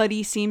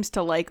everybody seems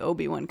to like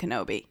Obi-Wan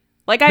Kenobi.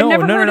 Like I've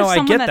never heard of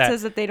someone that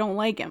says that they don't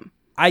like him.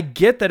 I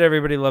get that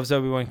everybody loves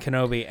Obi-Wan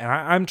Kenobi, and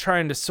I'm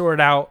trying to sort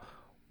out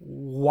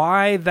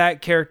why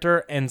that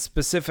character and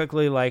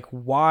specifically like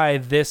why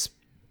this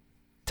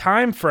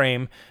time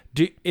frame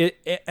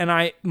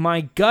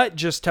my gut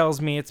just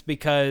tells me it's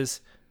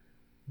because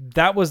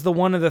that was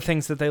one of the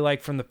things that they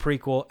liked from the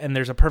prequel, and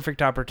there's a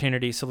perfect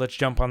opportunity, so let's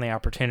jump on the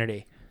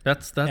opportunity.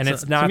 That's and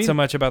it's not so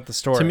much about the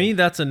story. To me,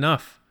 that's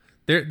enough.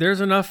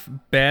 There's enough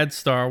bad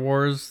Star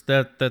Wars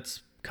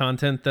that's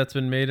content that's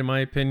been made, in my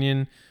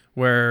opinion,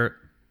 where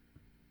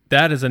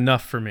that is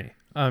enough for me.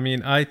 I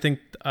mean, I think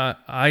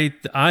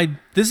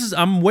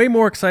I'm way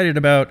more excited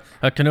about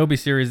a Kenobi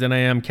series than I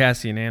am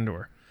Cassian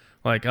Andor.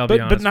 Like, I'll be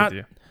honest with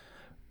you.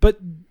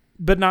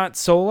 But not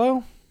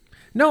Solo?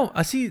 No,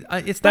 I see.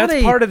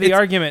 That's part of the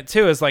argument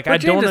too. Is like I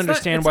don't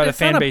understand why the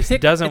fan base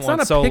doesn't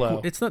want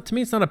Solo. It's not, to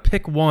me. It's not a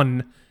pick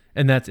one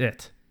and that's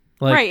it.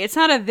 Like, right. It's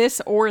not a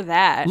this or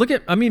that.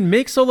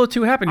 Make Solo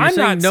 2 happen. You're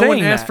saying no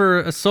one asked for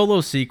a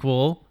Solo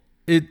sequel.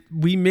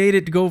 We made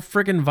it go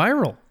freaking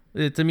viral.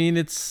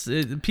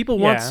 People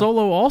want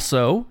Solo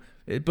also,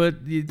 but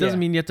it doesn't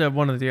mean you have to have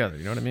one or the other.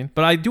 You know what I mean?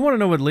 But I do want to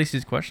know what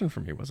Lacey's question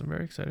for me was. I'm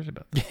very excited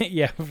about that.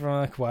 Yeah, from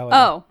like a while ago.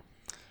 Oh,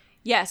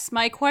 yes.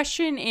 My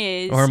question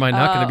is, or am I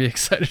not going to be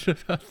excited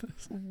about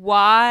this?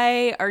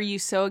 Why are you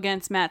so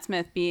against Matt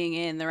Smith being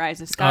in The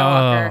Rise of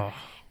Skywalker? Oh.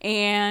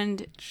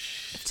 And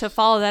to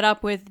follow that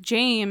up with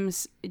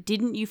James,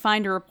 didn't you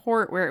find a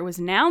report where it was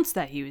announced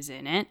that he was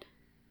in it?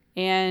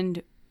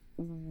 And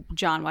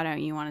John, why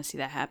don't you want to see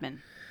that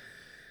happen?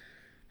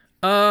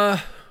 Well,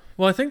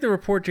 I think the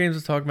report James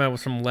was talking about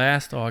was from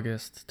last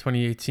August,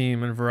 2018,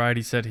 when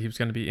Variety said he was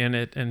going to be in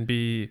it and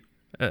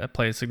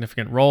play a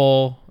significant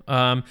role.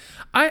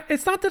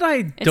 It's not that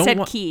I don't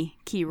want... It said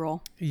key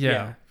role.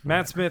 Yeah.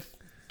 Matt Smith,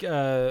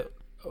 I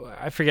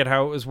forget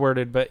how it was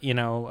worded, but,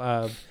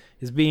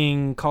 is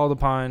being called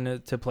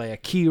upon to play a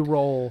key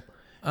role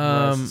in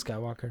Rise of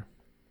Skywalker.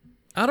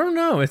 I don't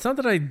know. It's not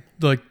that I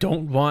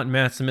don't want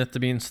Matt Smith to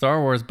be in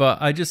Star Wars,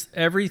 but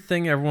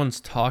everything everyone's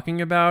talking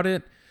about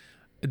it,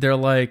 they're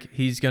like,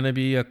 he's going to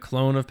be a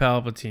clone of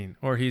Palpatine,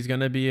 or he's going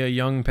to be a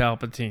young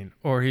Palpatine,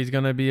 or he's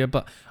going to be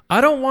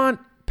I don't want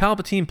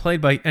Palpatine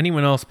played by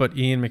anyone else but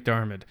Ian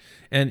McDiarmid.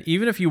 And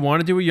even if you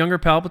want to do a younger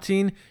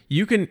Palpatine,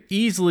 you can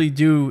easily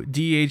do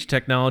de-age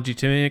technology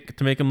to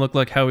make him look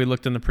like how he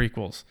looked in the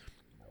prequels.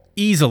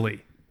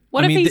 Easily.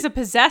 What if he's a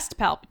possessed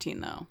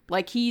Palpatine, though?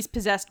 Like, he's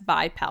possessed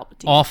by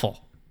Palpatine.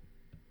 Awful.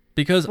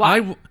 Because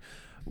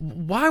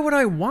why would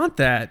I want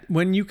that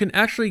when you can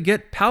actually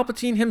get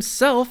Palpatine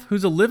himself,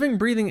 who's a living,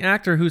 breathing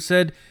actor who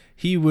said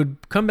he would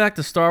come back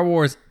to Star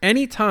Wars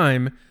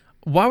anytime?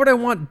 Why would I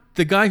want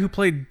the guy who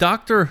played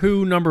Doctor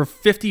Who number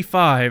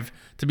 55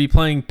 to be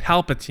playing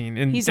Palpatine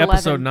in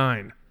episode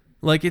 9?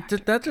 Like,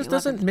 that just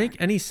doesn't make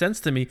any sense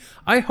to me.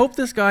 I hope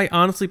this guy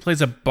honestly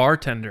plays a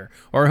bartender,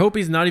 or I hope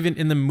he's not even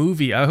in the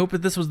movie. I hope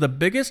that this was the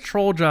biggest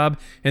troll job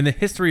in the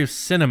history of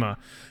cinema,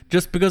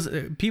 just because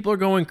people are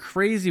going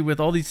crazy with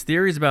all these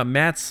theories about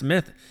Matt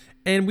Smith,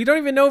 and we don't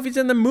even know if he's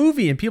in the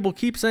movie, and people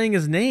keep saying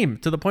his name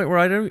to the point where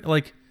I don't,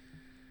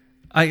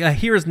 I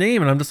hear his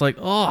name, and I'm just like,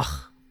 ugh.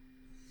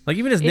 Like,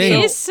 even his name.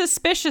 It is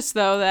suspicious,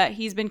 though, that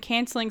he's been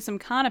canceling some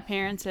con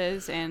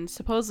appearances and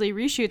supposedly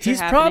reshoots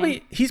are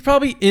happening. He's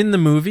probably in the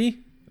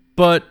movie,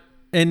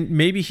 and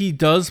maybe he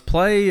does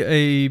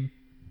play a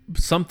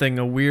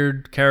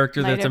weird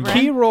character that's a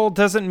key role.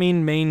 Doesn't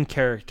mean main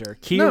character.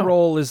 Key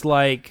role is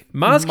like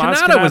Maz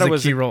Kanata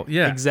was a key role.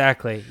 Yeah,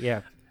 exactly. Yeah,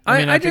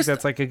 I think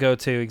that's like a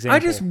go-to example. I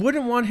just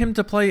wouldn't want him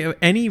to play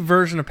any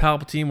version of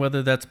Palpatine,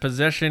 whether that's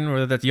Possession,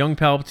 whether that's young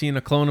Palpatine,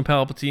 a clone of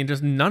Palpatine,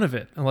 just none of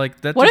it.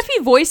 Like that. What if he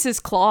voices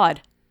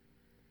Claude?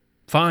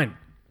 Fine.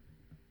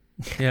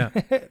 Yeah.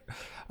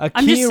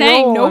 I'm just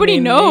saying, nobody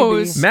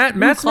knows. Matt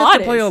Smith Claude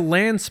could play is. a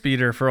land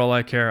speeder for all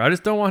I care. I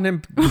just don't want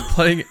him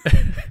playing.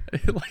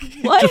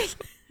 What?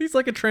 He's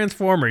like a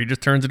transformer. He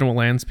just turns into a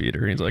land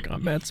speeder. He's like,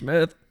 I'm Matt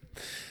Smith.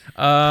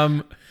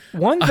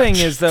 One thing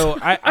is though,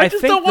 I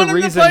just think don't want the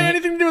him to reason play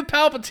anything to do with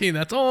Palpatine.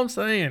 That's all I'm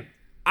saying.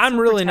 I'm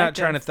really not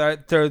trying to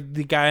throw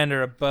the guy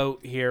under a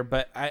boat here,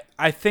 but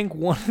I think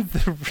one of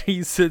the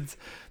reasons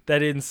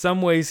that in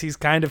some ways he's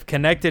kind of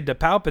connected to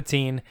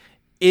Palpatine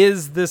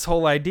is this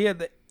whole idea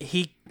that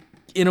he,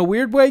 in a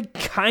weird way,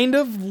 kind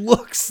of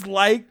looks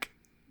like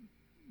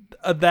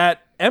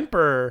that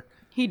Emperor.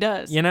 He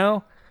does. You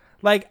know?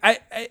 Like,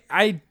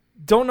 I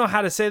don't know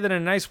how to say that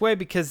in a nice way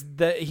because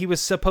he was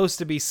supposed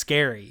to be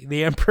scary.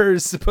 The Emperor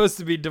is supposed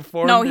to be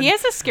deformed. No, he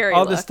has a scary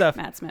all look, this stuff.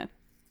 Matt Smith.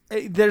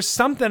 There's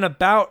something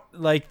about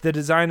like the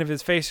design of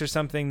his face or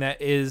something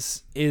that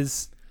is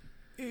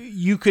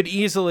you could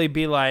easily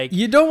be like,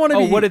 you don't want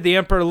to. What did the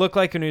Emperor look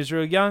like when he was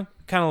real young?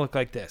 Kind of look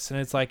like this, and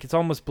it's like it's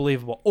almost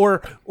believable.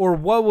 Or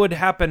what would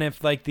happen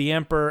if like the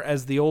Emperor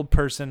as the old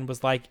person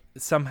was like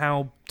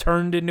somehow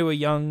turned into a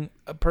young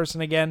person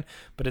again?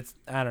 But it's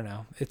I don't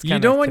know. It's kind you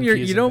don't of want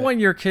confusing, you don't want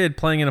your kid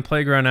playing in a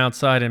playground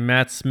outside and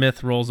Matt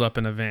Smith rolls up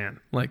in a van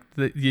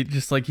you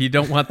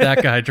don't want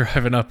that guy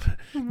driving up.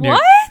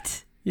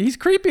 What? He's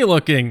creepy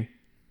looking.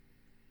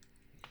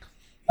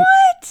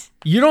 What?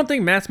 You don't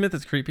think Matt Smith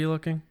is creepy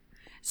looking?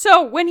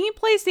 So when he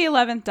plays the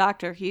 11th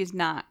Doctor, he's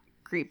not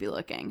creepy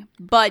looking,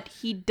 but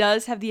he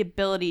does have the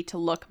ability to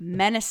look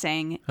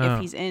menacing if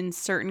he's in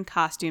certain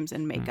costumes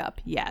and makeup.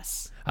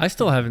 Yes. I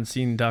still haven't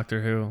seen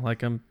Doctor Who.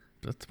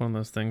 That's one of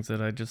those things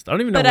that I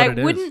don't even know what it is. But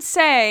I wouldn't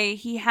say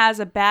he has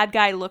a bad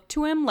guy look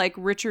to him like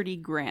Richard E.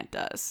 Grant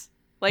does.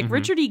 Like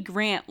Richard E.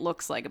 Grant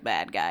looks like a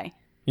bad guy.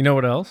 You know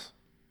what else?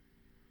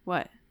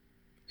 What?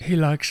 He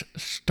likes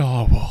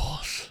Star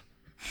Wars.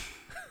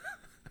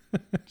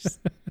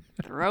 Just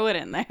throw it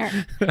in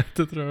there.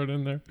 To throw it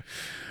in there.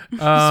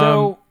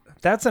 So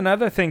that's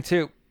another thing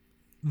too.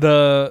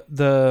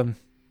 The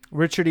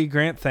Richard E.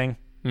 Grant thing.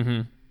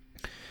 Mm-hmm.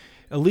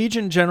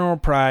 Allegiant General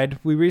Pride.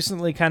 We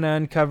recently kind of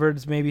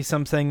uncovered maybe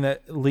something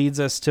that leads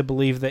us to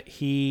believe that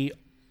he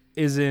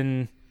is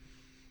in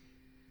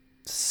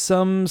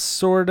some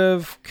sort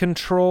of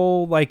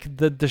control. Like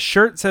the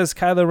shirt says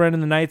Kylo Ren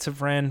and the Knights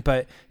of Ren,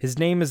 but his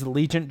name is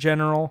Allegiant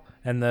General,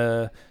 and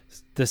the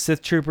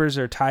Sith troopers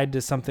are tied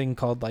to something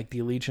called like the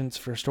Allegiance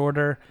First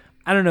Order.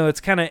 I don't know.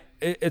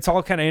 It's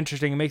all kind of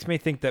interesting. It makes me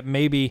think that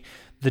maybe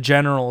the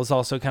general is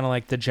also kind of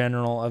like the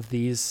general of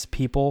these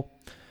people.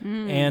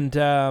 And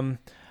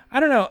I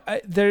don't know.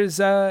 There's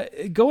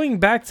going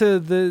back to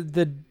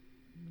the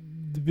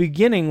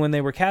beginning when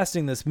they were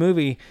casting this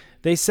movie.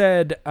 They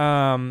said,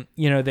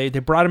 they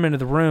brought him into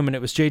the room and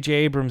it was J.J.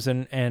 Abrams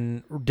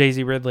and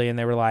Daisy Ridley, and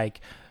they were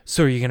like,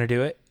 "So are you gonna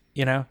do it?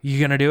 You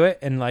gonna do it?"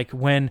 And like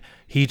when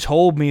he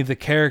told me the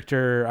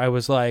character, I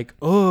was like,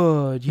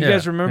 "Oh, do you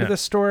guys remember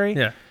this story?"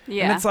 Yeah.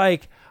 Yeah. And it's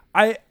like,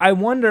 I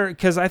wonder,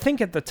 because I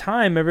think at the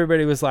time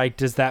everybody was like,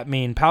 does that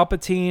mean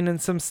Palpatine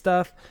and some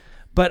stuff?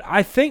 But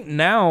I think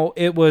now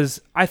it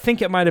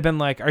might have been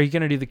like, are you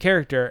going to do the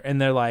character?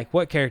 And they're like,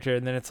 what character?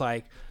 And then it's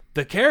like,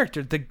 the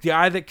character, the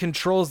guy that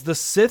controls the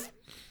Sith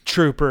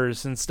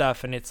troopers and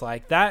stuff. And it's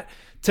like that,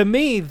 to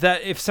me,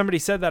 that if somebody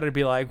said that, I'd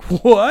be like,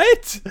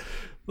 what?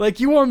 Like,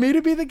 you want me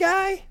to be the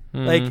guy?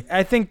 Mm-hmm. Like,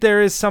 I think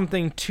there is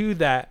something to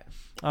that.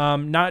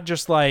 Not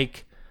just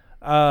like,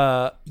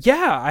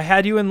 I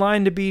had you in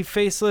line to be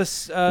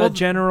faceless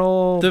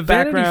general. The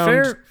Vanity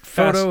Fair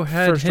photo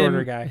had First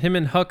Order guy. him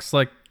and Hux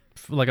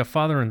like a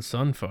father and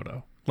son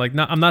photo. Like,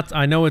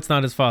 I know it's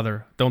not his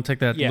father. Don't take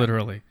that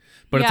literally.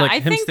 But it's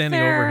like him standing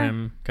over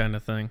him kind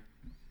of thing.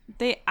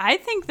 I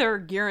think they're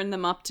gearing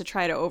them up to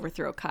try to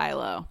overthrow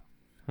Kylo.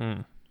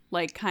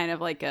 Like kind of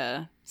like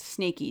a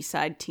snaky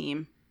side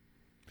team.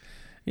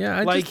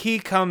 Yeah, he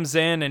comes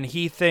in and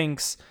he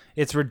thinks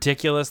it's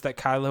ridiculous that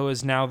Kylo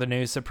is now the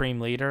new supreme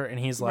leader, and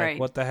he's like,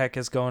 "What the heck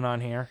is going on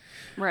here?"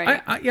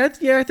 Right. I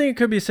think it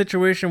could be a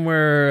situation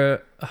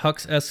where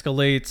Hux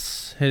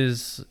escalates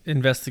his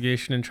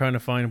investigation and trying to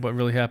find what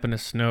really happened to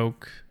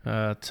Snoke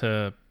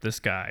to this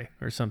guy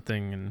or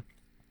something, and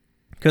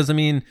because I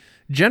mean,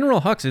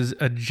 General Hux is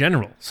a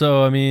general,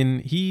 so I mean,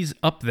 he's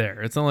up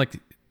there. It's not like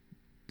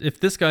if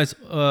this guy's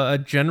a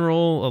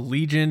general, a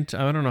Allegiant,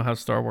 I don't know how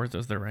Star Wars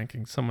does their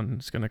rankings.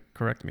 Someone's going to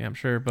correct me, I'm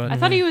sure. But I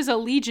thought he was a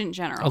Legion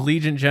General.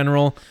 Allegiant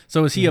General.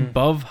 So is he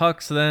above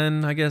Hux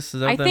then, I guess?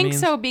 Is that what that means? I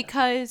think so,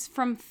 because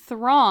from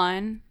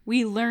Thrawn,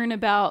 we learn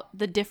about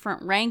the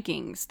different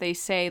rankings. They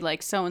say,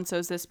 like,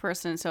 so-and-so's this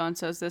person,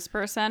 so-and-so's this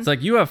person. It's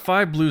like, you have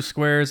 5 blue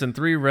squares and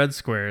 3 red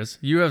squares.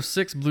 You have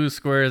 6 blue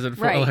squares and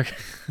 4... Right. Like,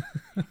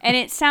 and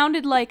it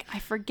sounded like, I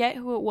forget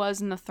who it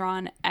was in the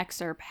Thrawn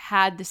excerpt,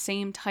 had the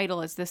same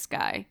title as this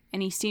guy.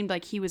 And he seemed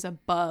like he was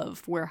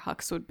above where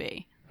Hux would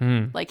be.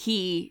 Like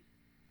he...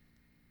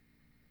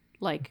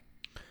 Like...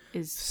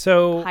 is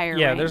So higher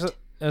yeah, ranked.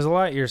 there's a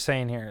lot you're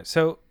saying here.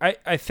 So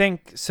I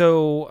think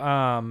so.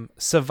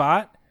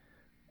 Savat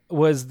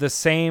was the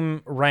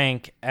same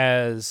rank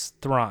as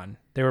Thrawn.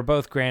 They were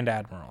both Grand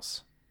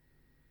Admirals.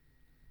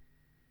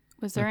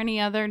 Was there any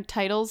other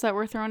titles that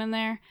were thrown in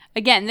there?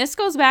 Again, this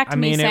goes back to I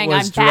mean, me saying it I'm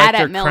was bad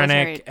Director at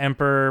military. Krennic,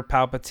 Emperor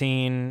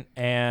Palpatine,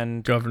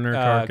 and Governor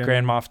Tarkin.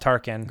 Grand Moff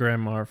Tarkin.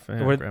 Grand Moff.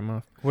 Yeah, Were- Grand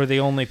Moff. Were the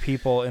only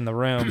people in the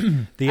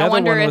room. The I other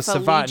wonder one was if a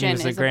Savat, and he Legion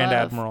was a is Grand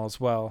above. Admiral as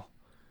well.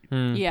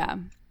 Yeah.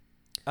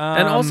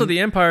 And also, the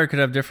Empire could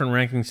have different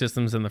ranking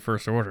systems than the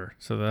First Order,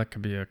 so that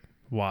could be a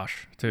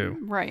wash too.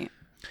 Right.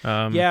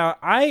 Yeah,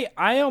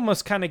 I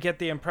almost kind of get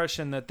the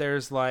impression that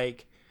there's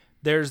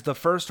the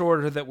First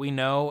Order that we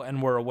know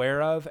and we're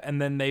aware of,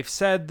 and then they've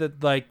said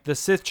that like the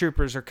Sith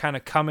troopers are kind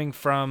of coming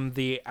from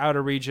the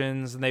outer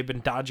regions and they've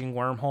been dodging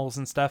wormholes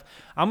and stuff.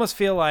 I almost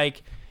feel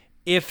like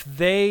if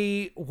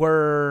they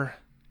were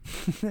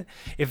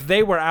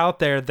out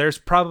there, there's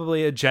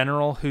probably a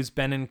general who's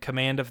been in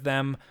command of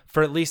them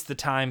for at least the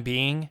time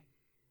being.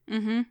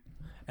 Mm-hmm.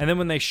 And then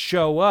when they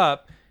show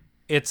up,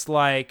 it's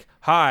like,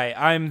 "Hi,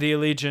 I'm the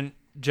Allegiant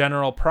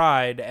General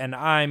Pride, and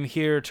I'm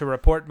here to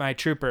report my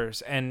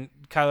troopers." And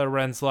Kylo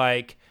Ren's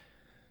like,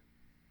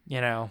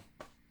 well,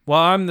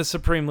 I'm the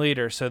Supreme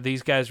Leader, so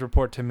these guys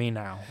report to me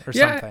now, or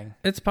something.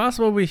 It's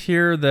possible we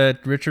hear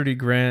that Richard E.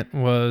 Grant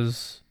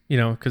was,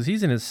 because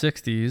he's in his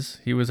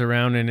 60s. He was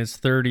around in his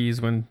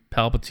 30s when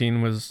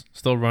Palpatine was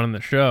still running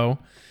the show,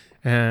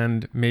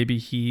 and maybe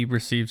he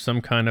received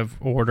some kind of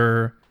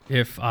order: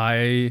 if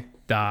I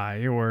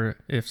die or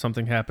if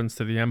something happens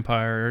to the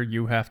Empire,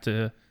 you have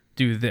to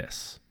do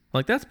this.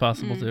 Like, that's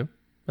possible too.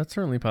 That's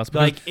certainly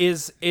possible. Like,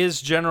 is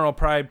General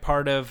Pride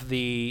part of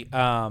the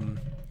now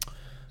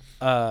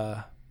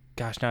I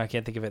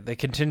can't think of it, the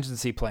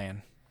contingency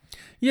plan?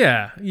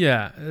 Yeah.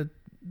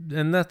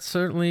 And that's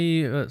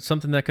certainly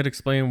something that could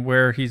explain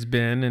where he's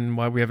been and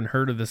why we haven't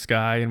heard of this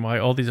guy, and why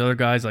all these other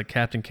guys like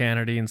Captain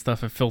Kennedy and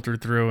stuff have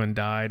filtered through and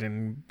died,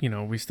 and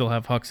we still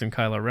have Hux and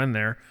Kylo Ren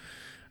there.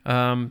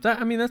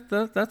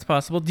 That's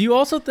possible. Do you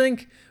also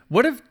think,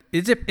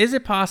 is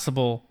it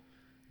possible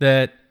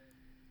that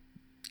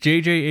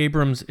J.J.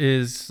 Abrams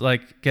is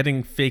like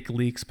getting fake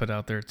leaks put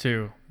out there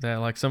too? That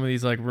like some of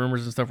these like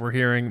rumors and stuff we're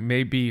hearing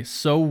may be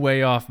so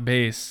way off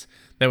base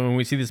that when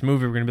we see this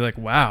movie, we're gonna be like,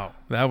 wow,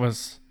 that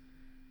was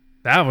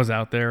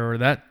out there,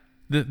 or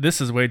this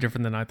is way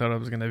different than I thought it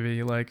was gonna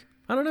be. Like,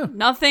 I don't know.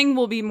 Nothing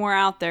will be more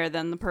out there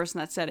than the person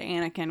that said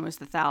Anakin was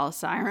the Thalos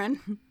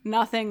Siren.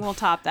 Nothing will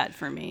top that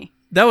for me.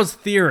 That was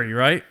theory,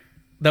 right?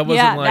 That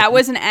wasn't like, that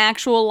was an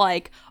actual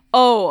like,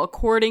 oh,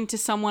 according to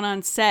someone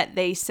on set,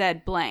 they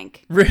said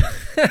blank.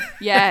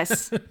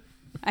 Yes.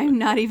 I'm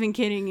not even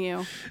kidding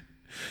you.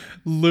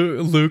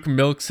 Luke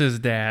milks his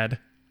dad.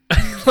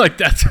 Like,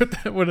 that's what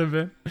that would have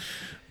been.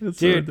 It's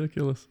so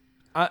ridiculous.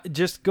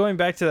 Just going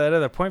back to that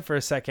other point for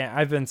a second,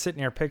 I've been sitting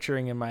here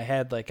picturing in my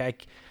head, like, I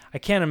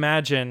can't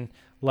imagine,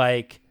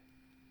 like,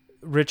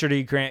 Richard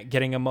E. Grant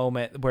getting a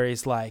moment where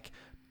he's like,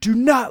 "Do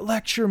not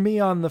lecture me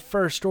on the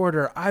First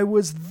Order. I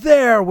was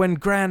there when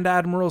Grand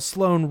Admiral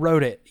Sloane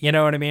wrote it." You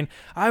know what I mean?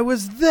 I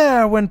was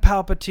there when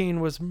Palpatine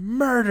was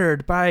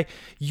murdered by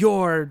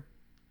your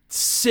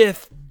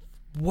Sith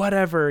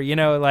whatever,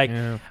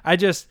 Yeah.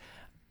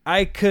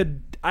 I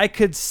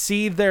could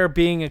see there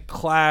being a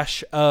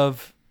clash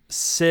of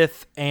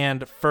Sith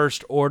and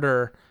First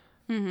Order,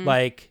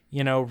 like,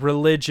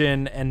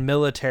 religion and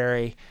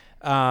military,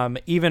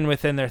 even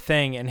within their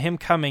thing, and him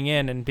coming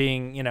in and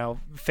being,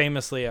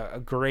 famously a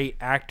great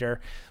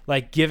actor,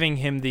 like giving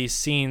him these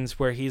scenes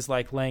where he's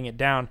like laying it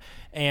down,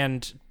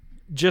 and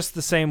just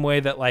the same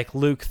way that like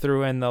Luke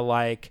threw in the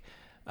like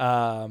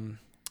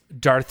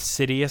Darth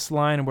Sidious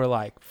line, where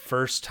like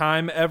first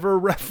time ever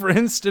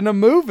referenced in a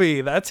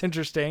movie. That's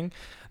interesting.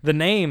 The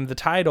name, the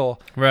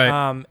title,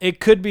 right? It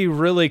could be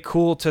really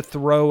cool to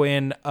throw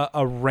in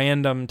a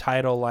random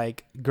title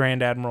like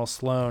Grand Admiral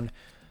Sloane.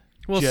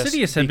 Well,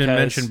 Sidious had been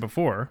mentioned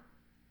before,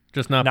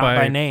 just not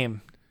by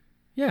name.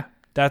 Yeah,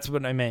 that's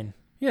what I mean.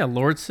 Yeah,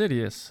 Lord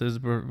Sidious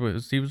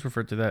he was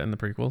referred to that in the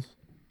prequels.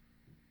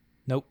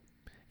 Nope.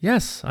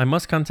 Yes, I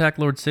must contact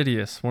Lord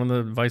Sidious. One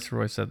of the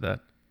viceroys said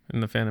that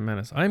in the Phantom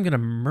Menace. I'm gonna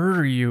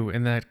murder you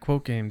in that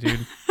quote game,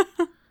 dude.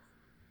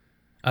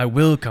 I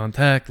will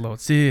contact Lord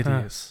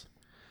Sidious.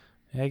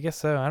 Yeah, I guess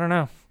so. I don't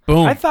know.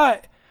 Boom. I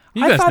thought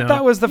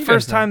that was the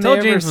first time they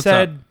ever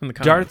said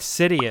Darth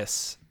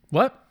Sidious.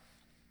 What?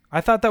 I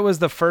thought that was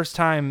the first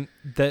time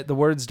that the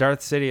words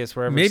Darth Sidious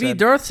were ever said. Maybe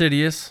Darth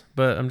Sidious,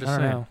 but I'm just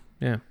saying. Know.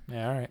 Yeah.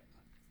 Yeah, all right.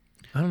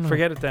 I don't know.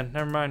 Forget it then.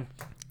 Never mind.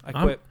 I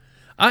quit.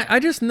 I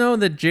just know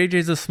that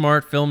JJ's a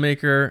smart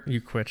filmmaker.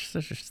 You quit.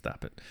 Just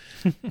stop it.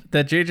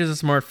 That JJ's a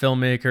smart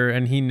filmmaker,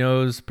 and he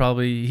knows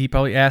he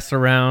probably asked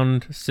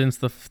around since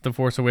the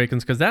Force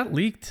Awakens, because that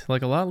leaked,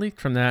 like a lot leaked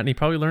from that, and he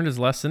probably learned his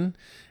lesson.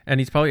 And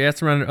he's probably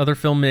asked around other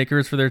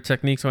filmmakers for their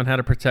techniques on how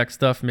to protect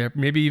stuff.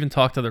 Maybe even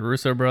talk to the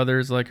Russo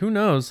brothers. Like, who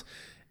knows?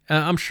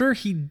 I'm sure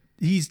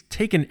he's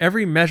taken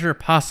every measure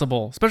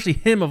possible, especially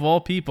him of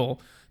all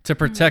people, to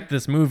protect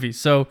this movie.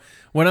 So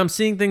when I'm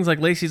seeing things like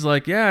Lacey's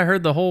like, yeah, I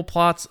heard the whole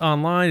plot's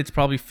online. It's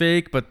probably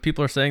fake, but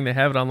people are saying they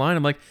have it online.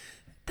 I'm like,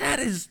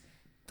 that's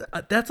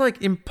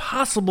like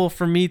impossible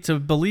for me to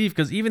believe,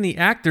 because even the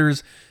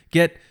actors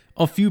get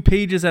a few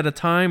pages at a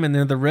time, and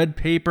they're the red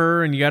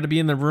paper, and you got to be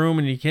in the room,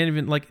 and you can't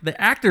even, like, the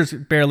actors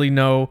barely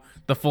know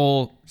the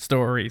full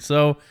story.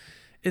 So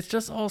it's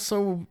just all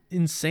so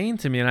insane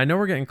to me. And I know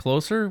we're getting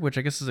closer, which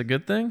I guess is a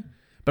good thing,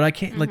 but I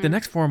can't, like, the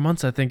next 4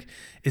 months, I think,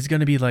 is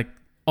going to be like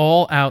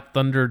all out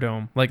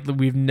Thunderdome, like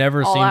we've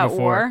never All seen out before.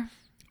 war?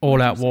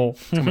 All out war.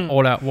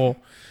 All out war.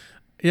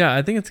 Yeah,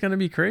 I think it's going to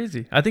be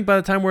crazy. I think by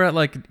the time we're at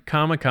like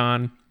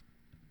Comic-Con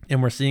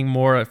and we're seeing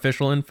more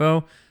official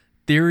info,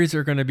 theories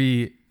are going to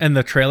be, and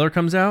the trailer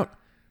comes out,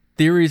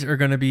 theories are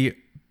going to be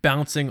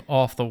bouncing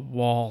off the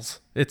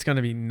walls. It's going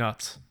to be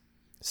nuts.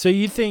 So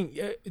you think,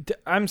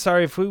 I'm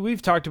sorry if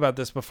we've talked about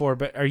this before,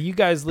 but are you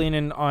guys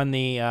leaning on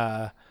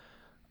the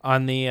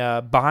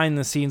behind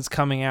the scenes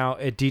coming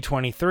out at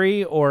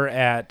D23 or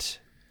at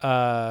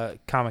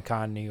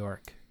Comic-Con New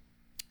York?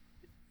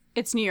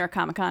 It's New York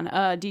Comic-Con,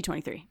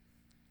 D23.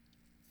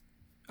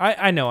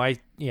 I know. I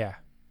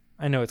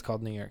know it's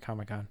called New York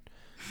Comic-Con.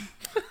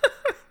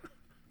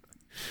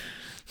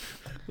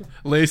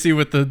 Lacey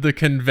with the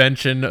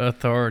convention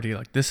authority,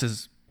 like, this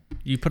is,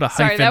 you put a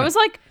hyphen. Sorry, that was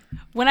like,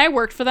 when I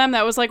worked for them,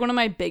 that was like one of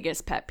my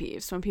biggest pet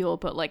peeves, when people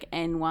put like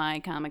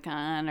NY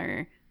Comic-Con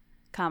or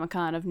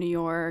Comic-Con of New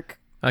York.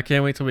 I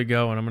can't wait till we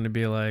go, and I'm going to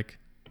be like,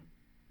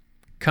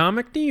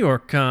 Comic New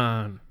York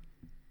Con.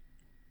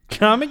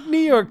 Comic New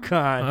York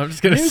Con. I'm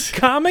just gonna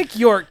Comic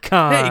York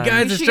Con. Hey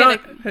guys,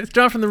 it's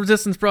John from the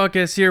Resistance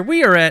Broadcast here.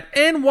 We are at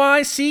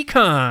NYC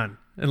Con,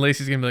 and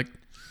Lacey's gonna be like,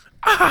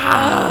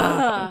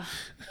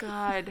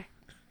 God,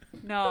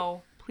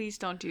 no! Please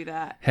don't do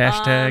that.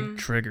 Hashtag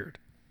triggered.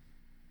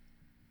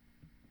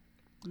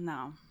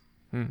 No.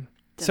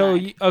 So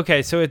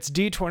okay, so it's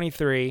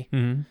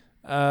D23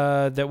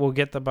 that will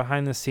get the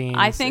behind the scenes.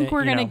 I think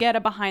we're gonna get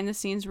a behind the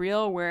scenes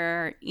reel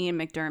where Ian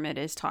McDiarmid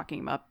is talking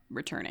about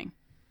returning.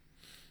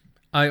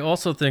 I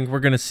also think we're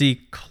going to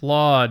see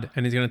Claude,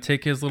 and he's going to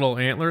take his little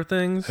antler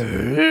things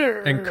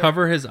and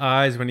cover his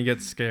eyes when he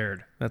gets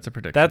scared. That's a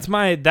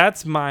prediction.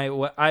 That's my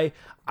what I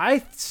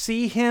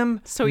see him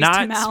So he's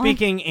not Tim Allen?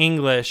 speaking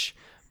English,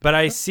 but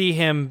I see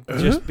him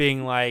just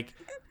being like,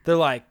 they're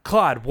like,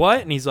 Claude, what?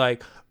 And he's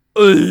like,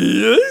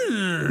 and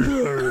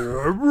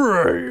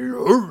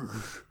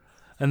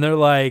they're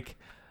like,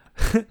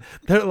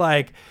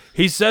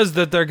 he says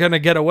that they're going to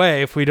get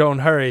away if we don't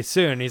hurry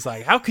soon. He's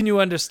like, how can you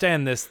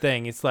understand this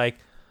thing? It's like,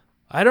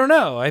 I don't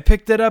know. I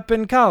picked it up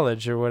in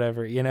college or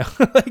whatever,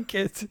 like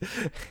it's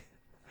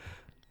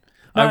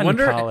not in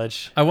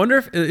college. I wonder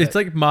if it's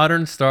like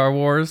modern Star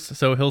Wars.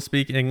 So he'll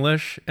speak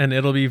English and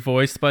it'll be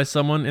voiced by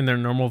someone in their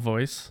normal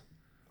voice.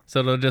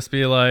 So it'll just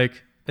be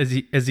like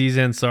Aziz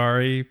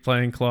Ansari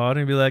playing Claude,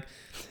 and he'll be like,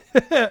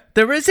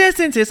 the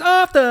Resistance is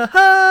off the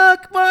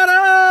hook. What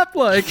up?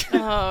 Like,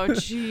 oh,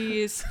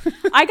 jeez.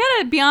 I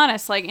gotta be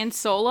honest. Like in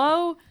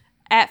Solo,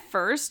 at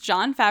first,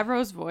 Jon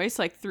Favreau's voice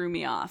like threw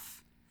me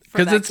off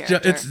because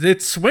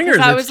it's swingers.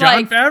 It's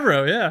Jon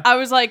Favreau. Yeah. I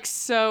was like,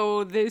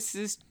 so this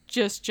is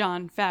just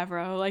Jon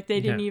Favreau. Like they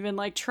didn't even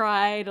like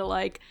try to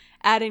like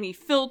add any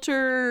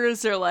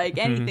filters or like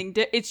anything.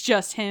 It's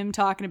just him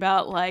talking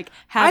about like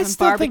having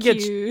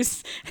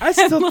barbecues. I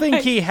still think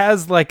he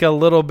has like a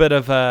little bit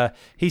of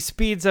he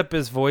speeds up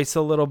his voice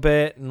a little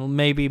bit and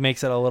maybe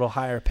makes it a little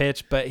higher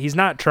pitch, but he's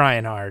not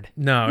trying hard.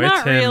 No, not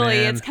it's him,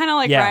 really. man. It's kind of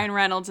like Ryan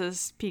Reynolds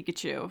as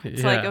Pikachu.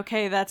 It's like,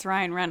 okay, that's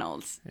Ryan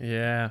Reynolds.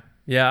 Yeah,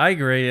 I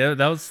agree.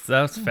 That was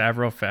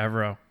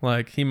Favreau.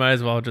 Like he might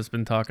as well have just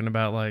been talking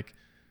about like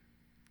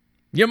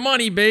your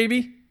money,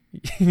 baby.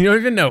 You don't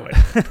even know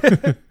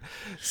it.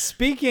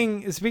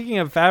 Speaking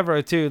of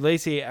Favreau too,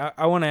 Lacey,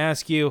 I want to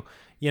ask you,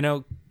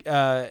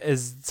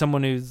 as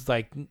someone who's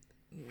like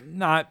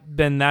not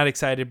been that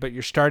excited, but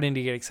you're starting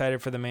to get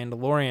excited for The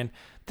Mandalorian.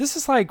 This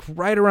is like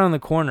right around the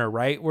corner,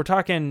 right? We're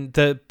talking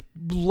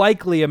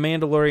likely a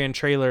Mandalorian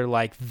trailer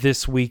like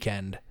this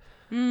weekend.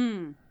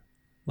 Like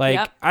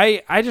Yep.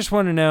 I just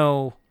want to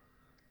know,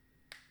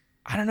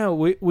 I don't know.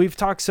 We've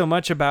talked so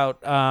much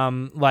about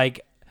like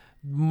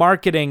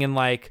marketing and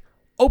like,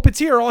 oh, it's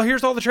here.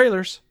 Here's all the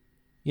trailers.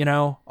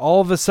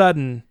 All of a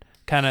sudden,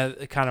 kind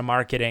of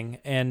marketing,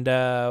 and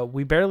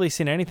we barely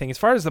seen anything. As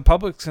far as the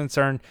public's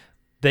concerned,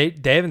 they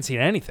haven't seen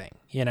anything.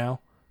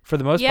 For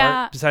the most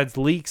part, besides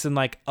leaks and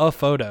like a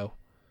photo.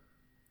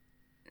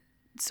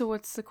 So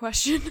what's the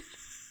question?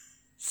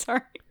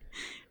 Sorry,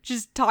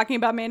 just talking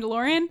about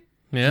Mandalorian.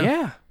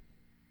 Yeah.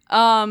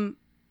 All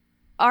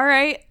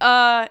right.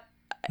 I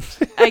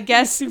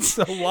guess Seems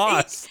so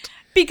lost.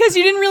 Because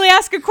you didn't really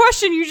ask a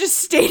question, you just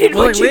stated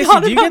what you Lacey,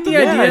 thought do you about get the the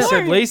idea? I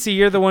said, Mandalorian. Lacey,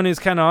 you're the one who's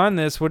kind of on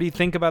this. What do you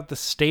think about the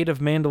state of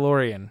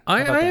Mandalorian?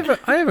 I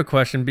have a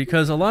question,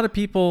 because a lot of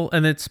people,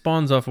 and it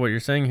spawns off of what you're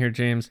saying here,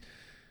 James.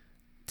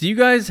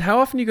 How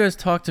often do you guys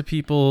talk to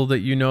people that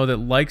that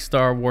like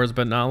Star Wars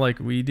but not like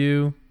we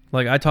do?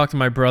 Like I talk to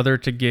my brother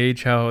to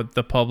gauge how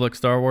the public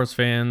Star Wars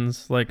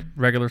fans, like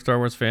regular Star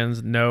Wars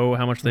fans, know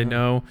how much they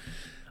know.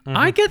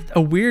 I get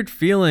a weird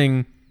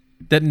feeling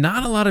that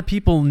not a lot of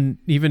people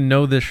even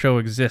know this show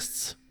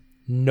exists.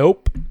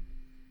 Nope.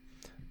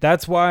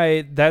 That's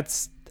why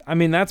that's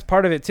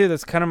part of it too.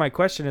 That's kind of my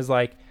question is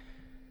like,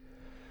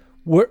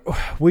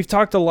 we've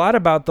talked a lot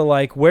about the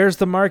like, where's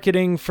the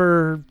marketing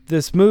for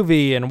this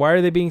movie and why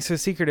are they being so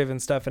secretive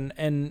and stuff.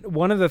 And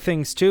one of the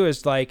things too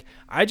is like,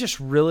 I just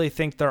really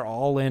think they're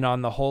all in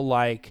on the whole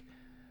like,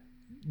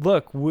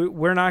 look,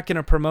 we're not going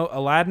to promote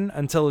Aladdin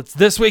until it's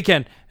this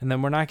weekend, and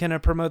then we're not going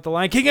to promote The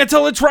Lion King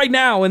until it's right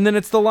now, and then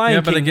it's The Lion King.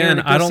 Yeah, but again,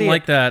 I don't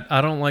like that.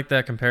 I don't like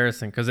that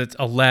comparison because it's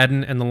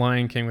Aladdin and The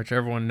Lion King, which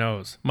everyone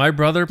knows. My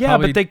brother probably. Yeah,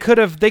 but they could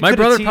have. My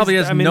brother probably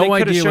has no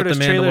idea what The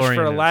Mandalorian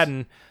for is.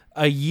 Aladdin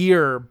a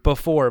year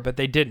before, but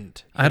they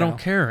didn't. I don't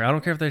care. I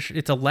don't care if they.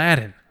 It's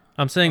Aladdin.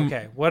 I'm saying.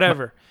 Okay,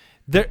 whatever.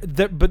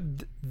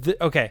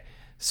 Okay,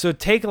 so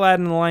take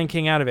Aladdin and The Lion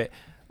King out of it.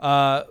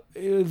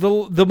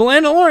 The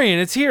Mandalorian,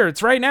 it's here,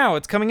 it's right now,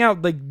 it's coming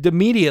out like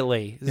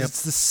immediately.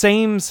 It's the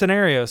same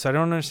scenario, so I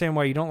don't understand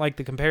why you don't like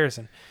the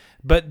comparison.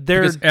 But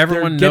they're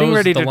getting knows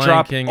ready the to Lion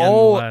drop King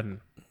all. and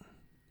Aladdin.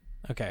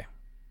 Okay,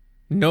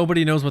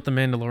 nobody knows what the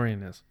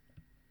Mandalorian is.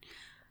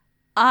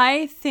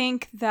 I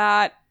think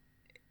that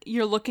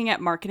you're looking at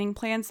marketing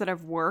plans that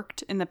have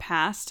worked in the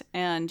past,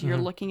 and you're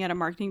looking at a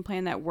marketing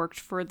plan that worked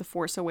for The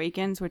Force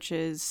Awakens, which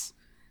is,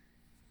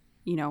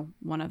 you know,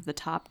 one of the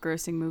top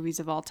grossing movies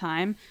of all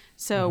time.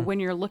 So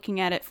when you're looking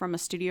at it from a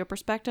studio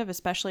perspective,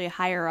 especially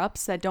higher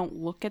ups that don't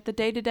look at the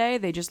day to day,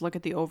 they just look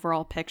at the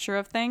overall picture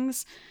of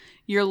things.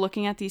 You're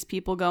looking at these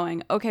people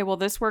going, okay, well,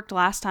 this worked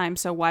last time,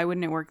 so why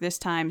wouldn't it work this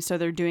time? So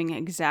they're doing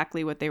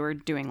exactly what they were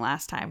doing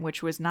last time,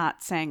 which was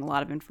not saying a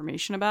lot of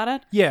information about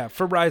it. Yeah,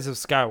 for Rise of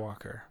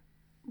Skywalker.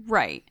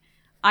 Right.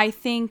 I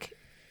think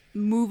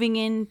moving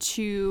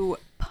into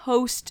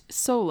post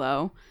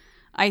Solo,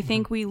 I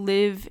think we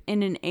live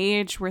in an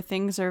age where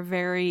things are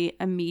very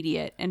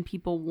immediate and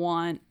people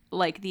want,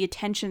 like, the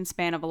attention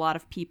span of a lot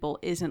of people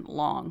isn't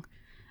long.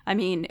 I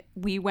mean,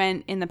 we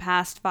went in the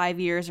past 5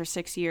 years or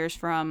 6 years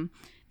from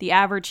the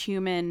average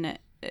human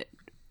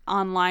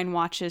online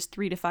watches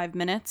 3 to 5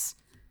 minutes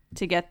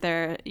to get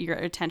your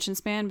attention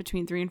span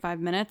between 3 and 5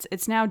 minutes.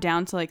 It's now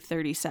down to like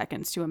 30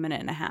 seconds to a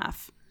minute and a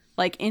half,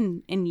 like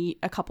in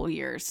a couple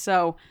years.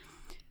 So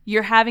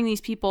you're having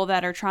these people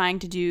that are trying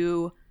to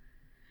do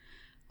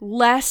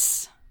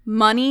less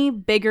money,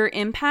 bigger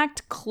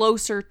impact,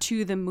 closer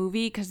to the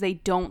movie because they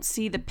don't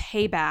see the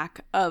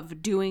payback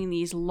of doing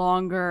these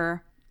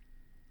longer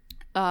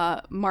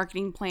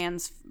marketing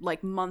plans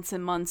like months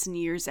and months and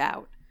years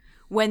out,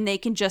 when they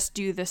can just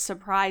do the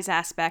surprise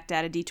aspect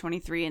at a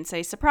D23 and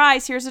say,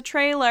 surprise, here's a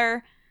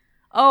trailer.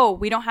 Oh,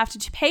 we don't have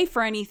to pay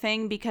for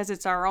anything because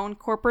it's our own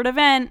corporate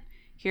event.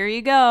 Here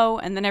you go.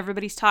 And then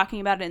everybody's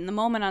talking about it in the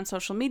moment on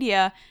social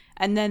media.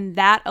 And then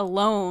that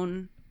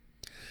alone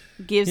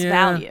gives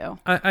value.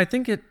 I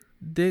think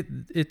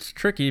it's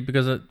tricky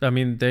because I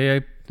mean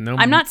they know.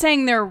 I'm not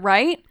saying they're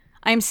right.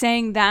 I'm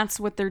saying that's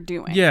what they're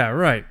doing. Yeah,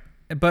 right.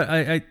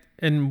 But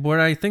and what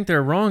I think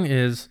they're wrong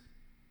is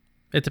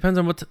it depends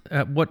on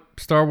what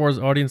Star Wars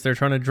audience they're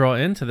trying to draw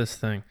into this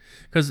thing,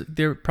 because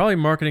they're probably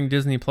marketing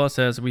Disney Plus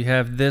as we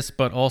have this,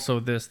 but also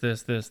this.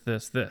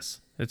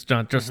 It's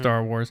not just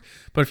Star Wars.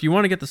 But if you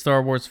want to get the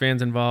Star Wars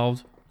fans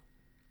involved,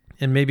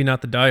 and maybe not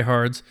the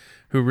diehards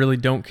who really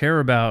don't care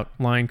about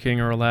Lion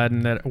King or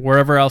Aladdin, that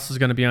wherever else is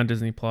going to be on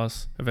Disney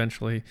Plus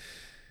eventually,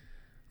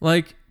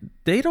 like,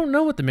 they don't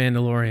know what the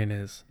Mandalorian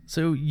is.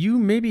 So you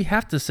maybe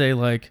have to say,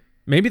 like,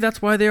 maybe that's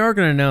why they are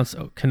going to announce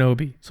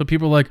Kenobi. So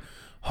people are like,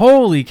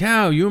 holy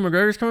cow, Ewan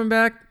McGregor's coming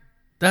back?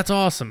 That's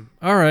awesome.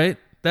 All right,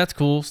 that's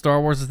cool. Star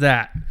Wars is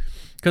that.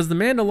 Because the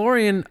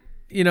Mandalorian,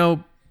 you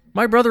know,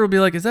 my brother will be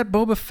like, is that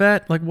Boba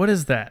Fett? Like, what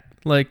is that?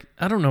 Like,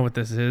 I don't know what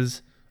this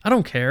is. I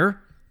don't care.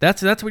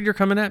 That's what you're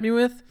coming at me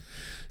with?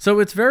 So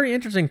it's very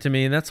interesting to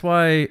me, and that's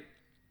why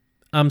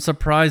I'm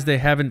surprised they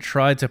haven't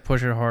tried to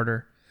push it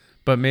harder.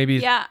 But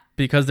maybe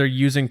because they're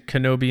using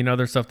Kenobi and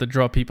other stuff to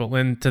draw people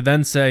in, to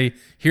then say,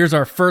 here's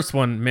our first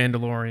one,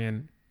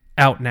 Mandalorian,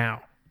 out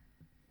now.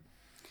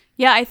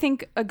 Yeah, I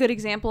think a good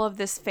example of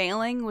this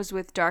failing was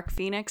with Dark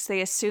Phoenix.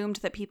 They assumed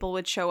that people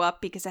would show up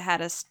because it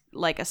had a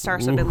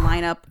star-studded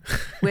lineup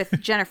with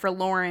Jennifer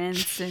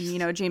Lawrence and, you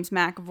know, James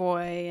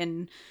McAvoy,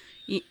 and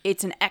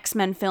it's an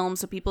X-Men film,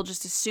 so people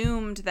just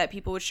assumed that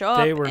people would show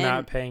up. They were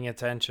not paying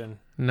attention.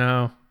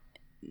 No.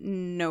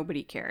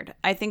 Nobody cared.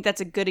 I think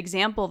that's a good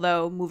example,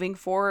 though, moving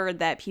forward,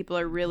 that people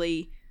are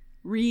really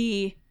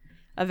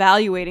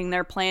evaluating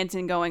their plans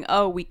and going,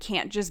 oh, we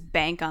can't just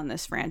bank on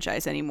this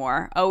franchise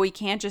anymore. Oh, we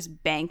can't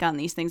just bank on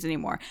these things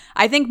anymore.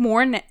 I think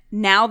more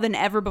now than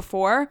ever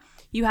before,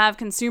 you have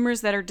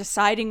consumers that are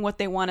deciding what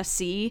they want to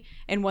see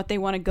and what they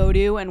want to go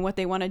to and what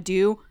they want to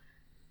do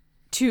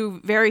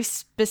to very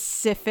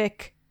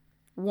specific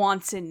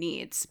wants and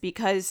needs,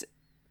 because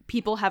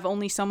people have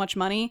only so much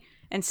money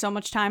and so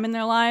much time in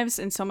their lives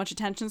and so much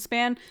attention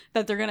span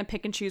that they're going to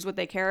pick and choose what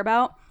they care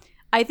about.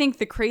 I think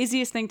the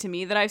craziest thing to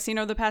me that I've seen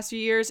over the past few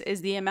years is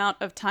the amount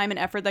of time and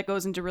effort that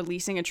goes into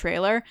releasing a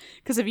trailer.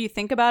 Because if you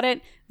think about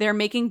it, they're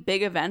making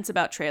big events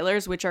about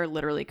trailers, which are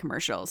literally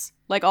commercials.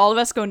 Like, all of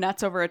us go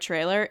nuts over a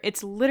trailer.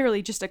 It's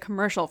literally just a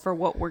commercial for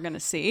what we're going to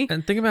see.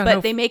 And think about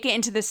But they make it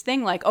into this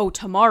thing like, oh,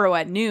 tomorrow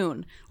at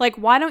noon. Like,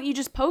 why don't you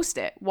just post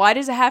it? Why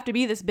does it have to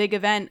be this big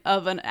event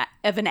of an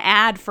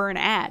ad for an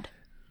ad?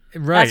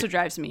 Right. That's what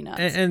drives me nuts.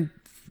 And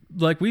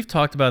like, we've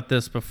talked about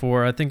this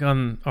before, I think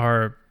on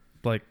our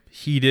like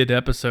heated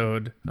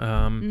episode,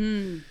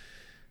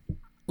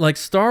 like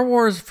Star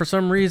Wars for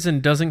some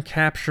reason doesn't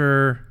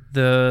capture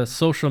the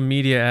social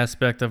media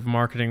aspect of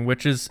marketing,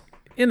 which is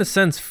in a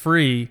sense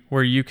free,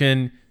 where you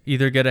can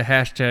either get a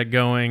hashtag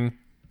going,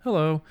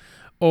 hello,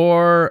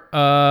 or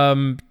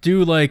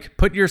do like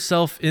put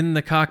yourself in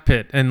the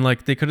cockpit, and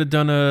like they could have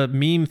done a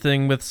meme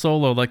thing with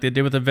Solo like they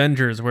did with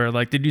Avengers, where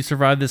like, did you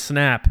survive the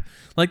snap?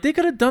 Like, they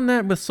could have done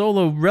that with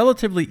Solo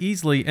relatively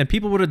easily, and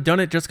people would have done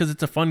it just because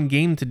it's a fun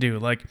game to do.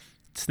 Like,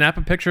 snap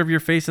a picture of your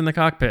face in the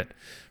cockpit,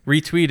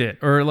 retweet it,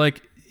 or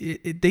like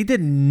they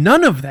did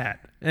none of that,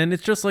 and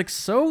it's just like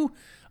so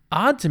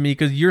odd to me,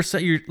 because you're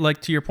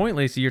like, to your point,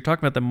 Lacey, you're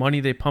talking about the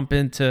money they pump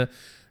into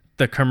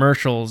the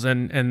commercials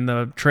and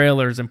the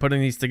trailers and putting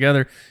these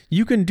together.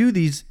 You can do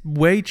these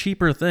way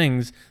cheaper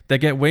things that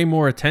get way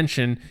more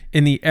attention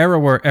in the era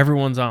where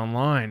everyone's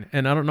online.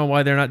 And I don't know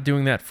why they're not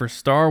doing that for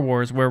Star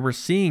Wars, where we're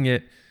seeing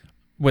it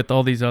with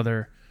all these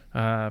other,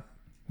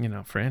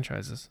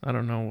 franchises. I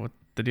don't know what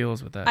the deal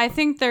is with that. I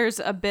think there's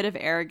a bit of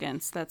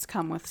arrogance that's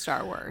come with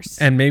Star Wars.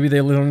 And maybe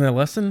they learned their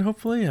lesson,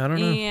 hopefully. I don't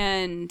know.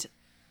 And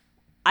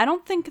I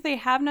don't think they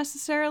have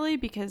necessarily,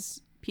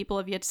 because people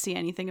have yet to see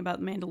anything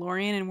about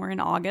Mandalorian, and we're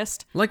in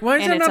August. Like, why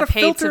is there and not it's a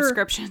paid filter?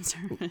 Subscription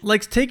service.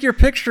 Like, take your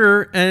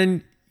picture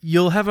and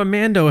you'll have a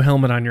Mando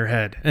helmet on your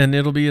head, and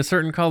it'll be a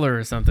certain color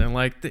or something.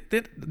 Like,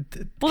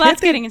 well,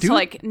 that's getting into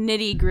like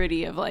nitty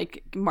gritty of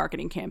like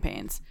marketing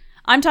campaigns.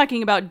 I'm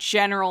talking about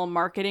general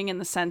marketing in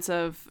the sense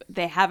of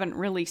they haven't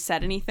really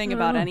said anything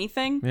about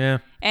anything. Yeah.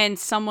 And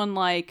someone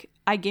like,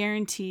 I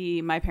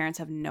guarantee my parents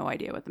have no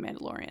idea what The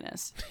Mandalorian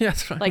is. Yeah,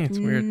 that's right. Like, it's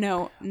weird.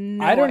 no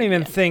I don't idea.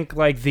 even think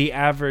like the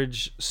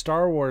average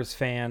Star Wars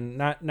fan,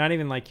 not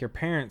even like your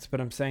parents, but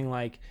I'm saying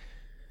like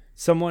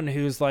someone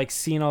who's like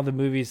seen all the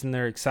movies and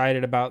they're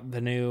excited about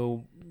the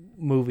new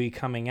movie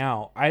coming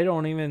out. I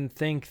don't even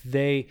think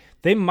they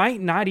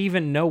might not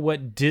even know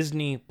what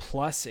Disney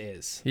Plus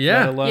is.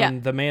 Yeah. Let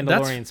alone The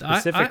Mandalorian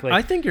specifically.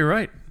 I think you're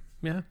right.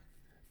 Yeah.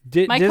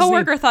 My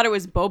coworker thought it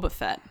was Boba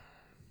Fett.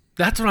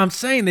 That's what I'm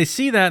saying. They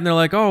see that and they're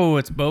like, oh,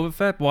 it's Boba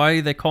Fett. Why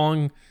are they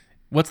calling...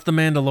 What's The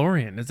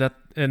Mandalorian? Is that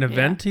an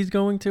event he's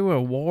going to?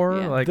 A war?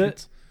 Yeah. Like,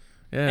 it's...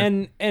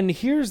 Yeah. And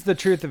here's the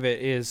truth of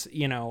it is,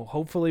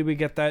 hopefully we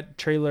get that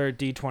trailer at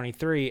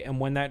D23, and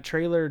when that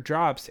trailer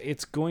drops,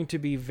 it's going to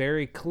be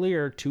very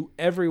clear to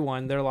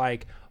everyone. They're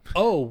like,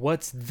 oh,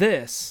 what's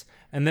this?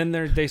 And then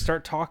they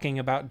start talking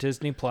about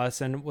Disney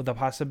Plus and the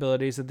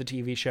possibilities of the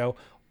TV show.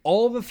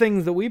 All the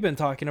things that we've been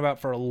talking about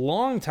for a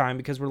long time,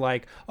 because we're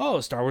like, oh,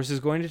 Star Wars is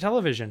going to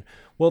television.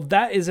 Well,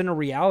 that isn't a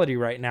reality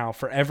right now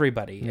for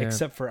everybody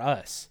except for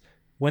us.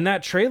 When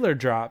that trailer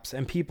drops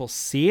and people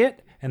see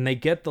it and they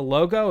get the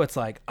logo, it's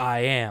like, I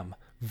am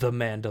the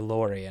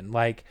Mandalorian.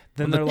 Like,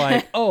 then they're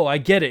like, oh, I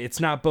get it. It's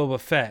not Boba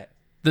Fett.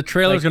 The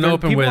trailer's going to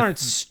open people with, aren't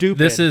stupid.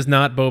 This is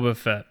not Boba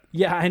Fett.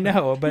 Yeah, I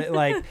know, but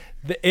like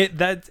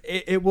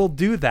it will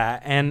do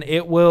that, and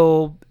it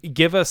will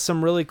give us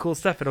some really cool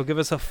stuff. It'll give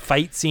us a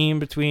fight scene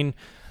between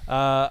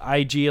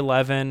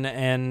IG-11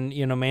 and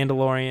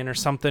Mandalorian or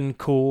something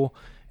cool,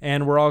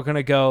 and we're all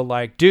gonna go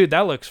like, dude,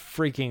 that looks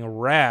freaking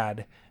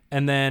rad.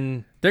 And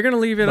then they're gonna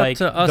leave it up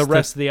to us. The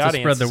rest of the to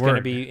audience spread the is word.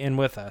 gonna be in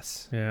with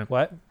us. Yeah.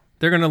 What?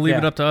 They're gonna leave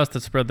it up to us to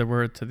spread the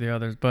word to the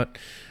others, but.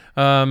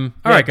 All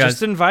right, guys.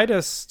 Just invite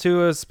us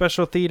to a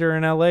special theater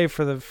in LA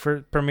for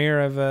the premiere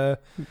of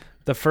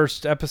the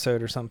first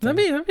episode or something.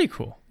 That'd be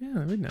cool. Yeah,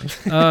 that'd be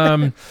nice.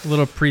 A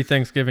little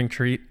pre-Thanksgiving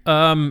treat.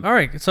 All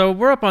right, so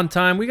we're up on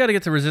time. We got to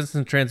get to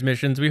Resistance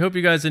Transmissions. We hope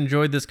you guys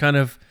enjoyed this kind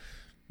of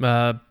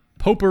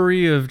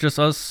potpourri of just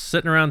us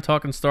sitting around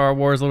talking Star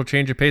Wars, a little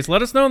change of pace.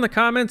 Let us know in the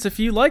comments if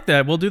you like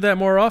that. We'll do that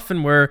more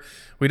often, where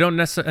we don't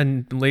necessarily.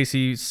 And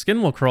Lacey's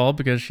skin will crawl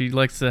because she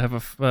likes to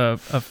have a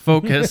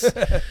focus.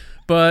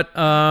 But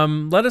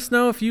let us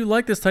know if you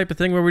like this type of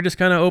thing where we just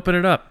kind of open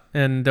it up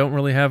and don't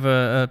really have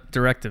a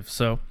directive.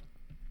 So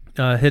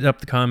hit up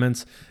the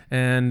comments,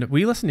 and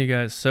we listen to you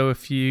guys. So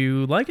if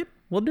you like it,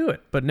 we'll do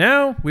it. But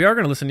now we are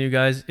going to listen to you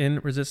guys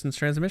in Resistance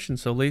Transmission.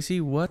 So Lacey,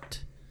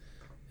 what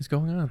is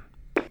going on?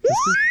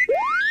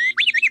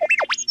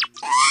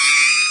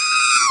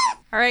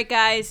 All right,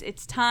 guys,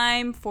 it's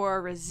time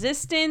for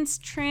Resistance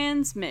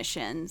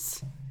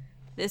Transmissions.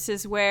 This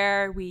is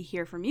where we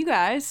hear from you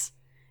guys.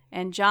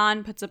 And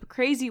John puts up a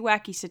crazy,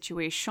 wacky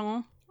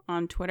situation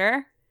on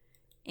Twitter.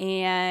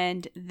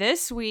 And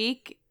this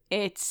week,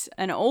 it's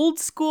an old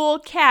school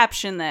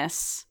caption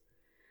this.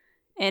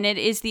 And it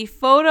is the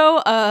photo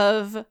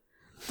of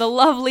the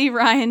lovely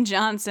Ryan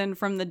Johnson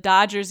from the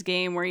Dodgers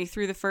game where he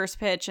threw the first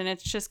pitch. And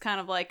it's just kind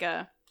of like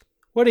a...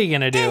 What are you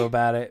going to do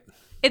about it?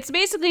 It's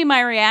basically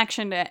my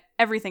reaction to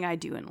everything I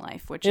do in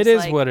life, which It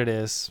is is what it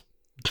is.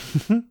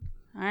 All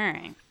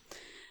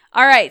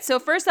right. So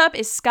first up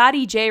is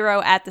Scotty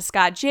J-Row at the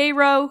Scott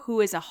J-Row,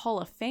 who is a Hall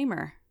of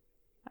Famer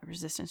of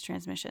Resistance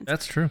Transmissions.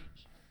 That's true.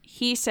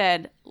 He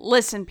said,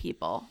 "Listen,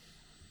 people,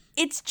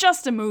 it's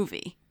just a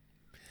movie."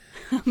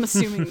 I'm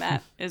assuming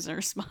that is a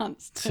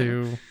response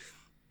to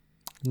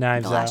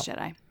Knives The Last Out.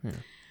 Jedi.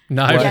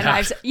 Knives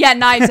Out.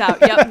 Knives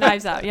Out. Yep,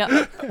 Knives Out.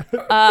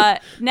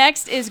 Yep.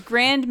 Next is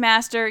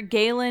Grandmaster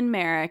Galen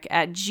Merrick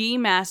at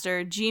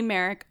Gmaster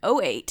Gmerrick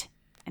 08.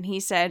 And he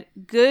said,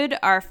 "Good,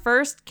 our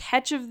first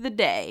catch of the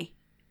day."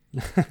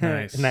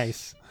 Nice.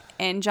 Nice.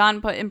 And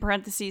John put in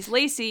parentheses,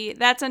 "Lacey,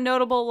 that's a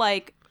notable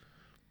like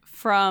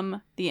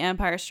from The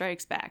Empire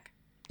Strikes Back."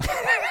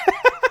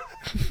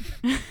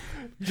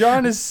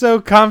 John is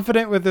so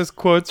confident with his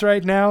quotes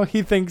right now.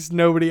 He thinks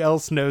nobody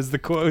else knows the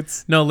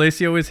quotes. No,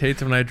 Lacey always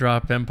hates when I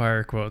drop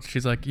Empire quotes.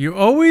 She's like, "You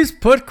always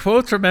put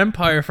quotes from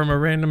Empire from a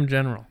random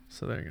general."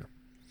 So there you go.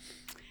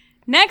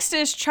 Next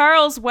is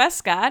Charles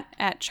Westcott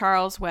at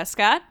Charles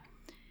Westcott.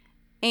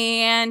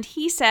 And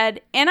he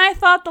said, "And I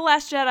thought The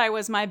Last Jedi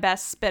was my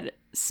best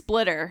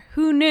splitter.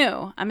 Who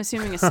knew?" I'm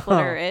assuming a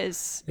splitter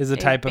is a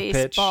type of pitch.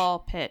 baseball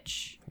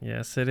pitch.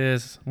 Yes, it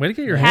is. Way to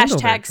get your handle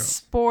there, Hashtag Charles.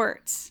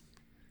 sports.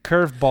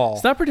 Curveball.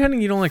 Stop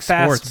pretending you don't like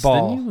sports.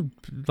 Fastball. Didn't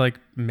you like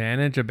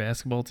manage a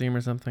basketball team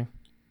or something?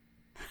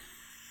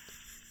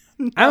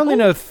 I only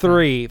know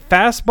 3.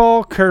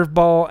 Fastball,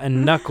 curveball,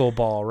 and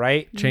knuckleball,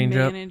 right? Change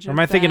up. Manage Or a am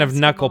I thinking of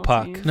knuckle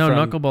basketball puck? team. No, From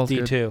knuckleball's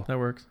D2. good. That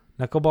works.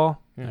 Knuckleball?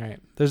 Yeah. All right.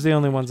 Those are the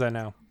only ones I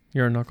know.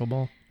 You're a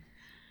knuckleball.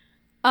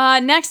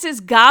 Next is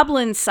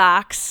Goblin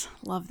Socks.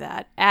 Love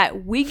that.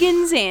 At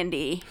Wiggins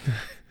Andy.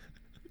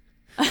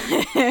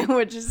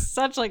 Which is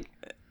such like,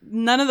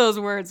 none of those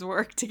words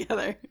work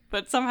together,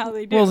 but somehow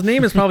they do. Well, his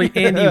name is probably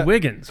Andy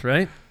Wiggins,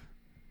 right?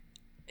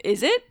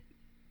 Is it?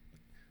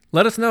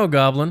 Let us know,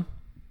 Goblin.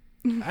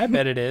 I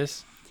bet it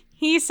is.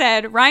 He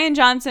said, Ryan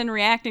Johnson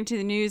reacting to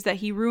the news that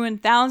he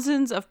ruined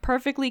thousands of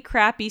perfectly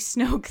crappy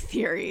Snoke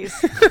theories.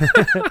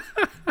 Oh,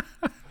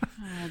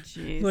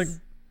 jeez. Like,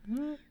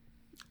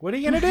 What are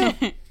you going to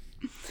do?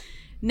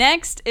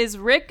 Next is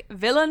Rick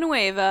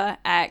Villanueva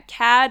at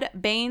Cad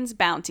Bane's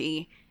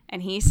Bounty.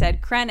 And he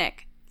said,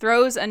 Krennic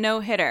throws a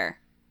no-hitter.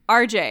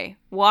 RJ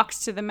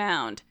walks to the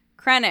mound.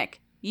 Krennic,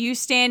 you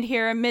stand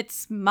here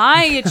amidst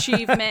my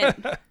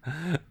achievement.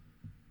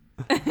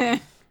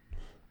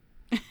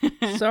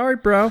 sorry,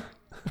 bro.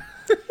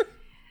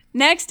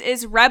 Next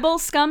is Rebel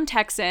Scum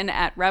Texan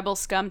at Rebel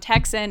Scum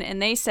Texan,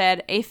 and they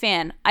said, a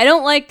fan, I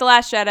don't like The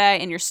Last Jedi,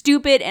 and you're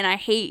stupid, and I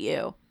hate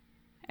you.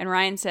 And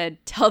Ryan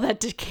said, tell that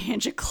to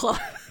Kanja Club.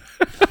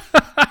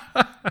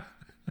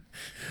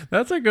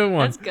 That's a good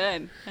one. That's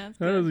good. That's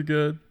That good. is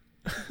good.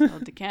 Tell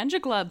it to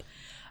Kanja Club.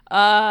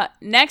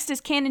 Next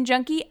is Cannon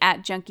Junkie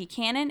at Junkie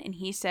Cannon, and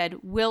he said,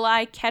 will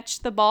I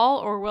catch the ball,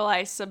 or will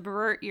I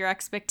subvert your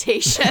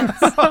expectations?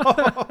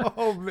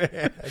 Oh,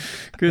 man.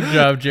 Good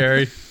job,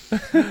 Jerry.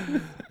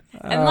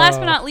 And last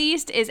but not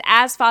least is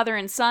As Father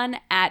and Son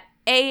at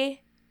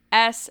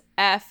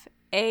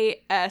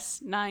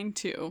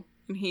ASFAS92.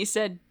 And he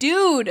said,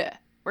 dude,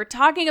 we're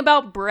talking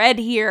about bread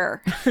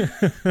here.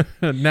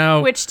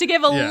 Now, Which, to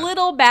give a yeah.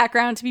 little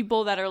background to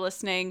people that are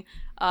listening,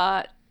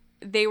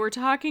 they were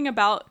talking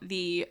about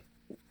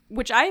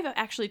which I've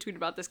actually tweeted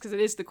about this because it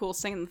is the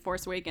coolest thing in The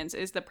Force Awakens,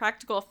 is the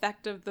practical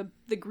effect of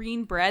the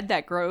green bread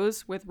that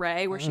grows with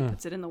Rey, where she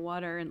puts it in the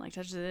water and like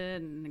touches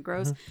it and it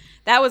grows.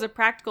 That was a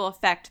practical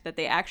effect that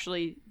they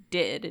actually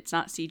did. It's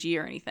not CG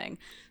or anything.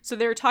 So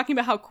they were talking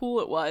about how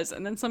cool it was,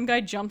 and then some guy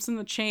jumps in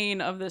the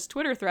chain of this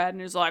Twitter thread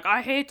and is like,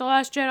 I hate The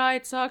Last Jedi,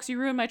 it sucks, you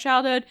ruined my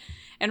childhood.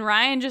 And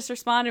Ryan just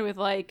responded with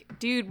like,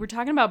 dude, we're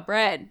talking about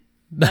bread.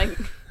 Like,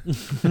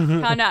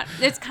 calm down.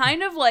 It's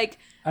kind of like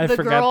I the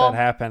forgot girl, that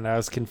happened. I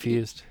was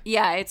confused.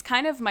 yeah, it's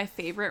kind of my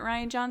favorite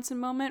Ryan Johnson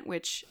moment,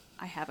 which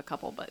I have a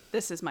couple, but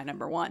this is my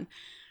number one.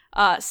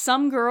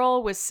 Some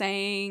girl was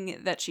saying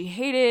that she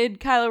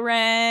hated Kylo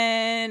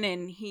Ren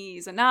and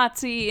he's a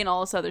Nazi and all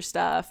this other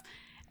stuff.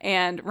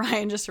 And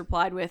Ryan just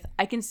replied with,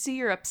 I can see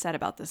you're upset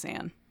about this,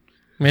 Anne.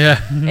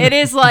 yeah. It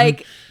is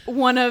like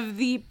one of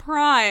the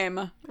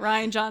prime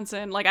Ryan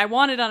Johnson. Like, I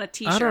want it on a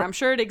t-shirt. I'm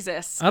sure it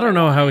exists. I don't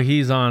know how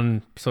he's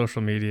on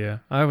social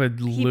media. I would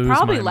He lose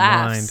probably my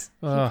laughs.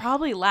 mind. He Ugh.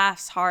 probably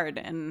laughs hard.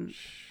 And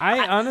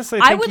I honestly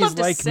I think would he's love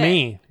to like sit.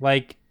 me.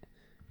 Like,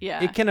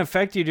 yeah. it can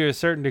affect you to a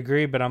certain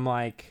degree, but I'm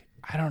like,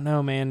 I don't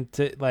know, man.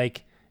 To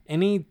like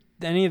any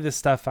of this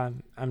stuff,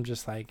 I'm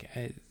just like,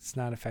 it's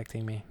not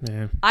affecting me.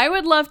 Yeah. I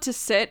would love to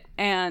sit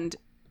and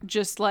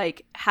just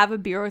like have a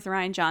beer with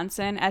Ryan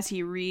Johnson as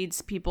he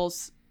reads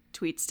people's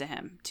tweets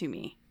to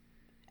me.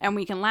 And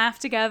we can laugh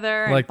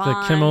together. Like and the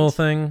bond. Kimmel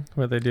thing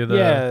where they do the...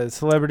 Yeah,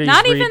 celebrities.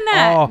 Not read- even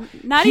that. Oh,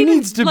 Not he even,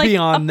 needs to like, be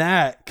on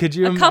that. Could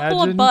you A imagine?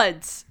 couple of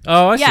buds.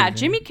 Oh, I see. Yeah,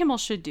 Jimmy Kimmel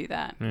should do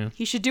that. Yeah.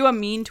 He should do a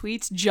mean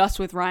tweets just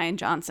with Ryan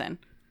Johnson.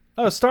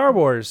 Oh, Star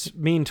Wars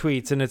mean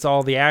tweets, and it's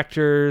all the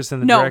actors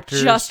and the No,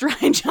 directors. just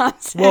Ryan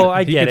Johnson. Well,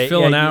 I He get could it. fill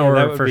Yeah, an yeah, hour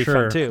that would for be sure.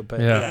 fun too.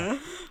 But Yeah.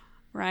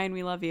 Ryan,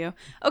 we love you.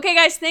 Okay,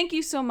 guys, thank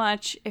you so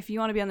much. If you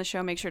want to be on the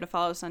show, make sure to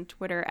follow us on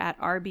Twitter at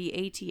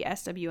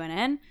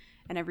RBATSWNN.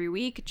 And every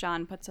week,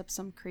 John puts up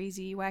some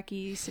crazy,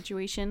 wacky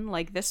situation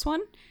like this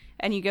one.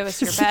 And you give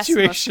us your best.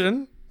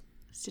 Situation.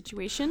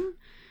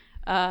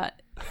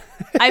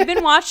 I've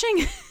been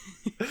watching...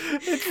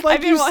 It's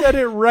like you said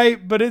it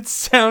right, but it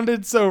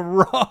sounded so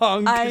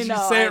wrong because you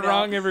say it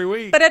wrong every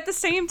week. But at the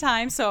same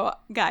time, so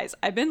guys,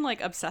 I've been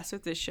like obsessed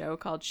with this show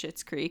called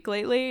Schitt's Creek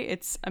lately.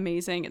 It's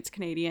amazing. It's a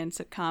Canadian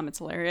sitcom. It's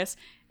hilarious.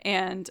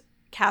 And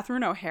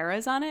Catherine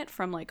O'Hara's on it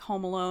from like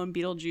Home Alone,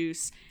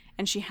 Beetlejuice.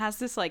 And she has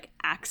this like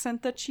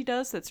accent that she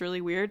does that's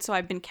really weird. So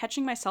I've been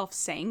catching myself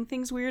saying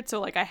things weird. So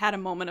like I had a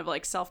moment of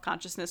like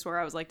self-consciousness where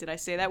I was like, did I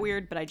say that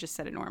weird? But I just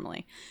said it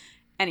normally.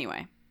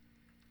 Anyway.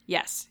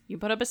 Yes, you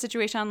put up a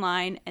situation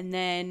online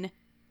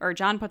or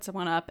John puts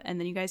one up and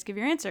then you guys give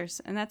your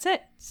answers and that's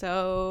it.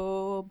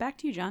 So back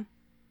to you, John.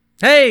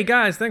 Hey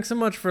guys, thanks so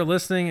much for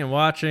listening and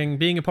watching,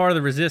 being a part of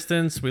the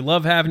Resistance. We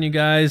love having you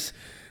guys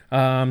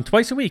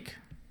twice a week,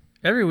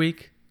 every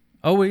week,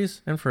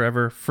 always and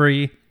forever,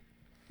 free.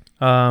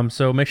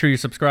 So make sure you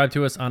subscribe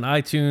to us on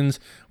iTunes,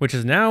 which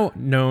is now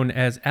known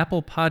as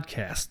Apple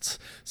Podcasts,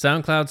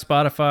 SoundCloud,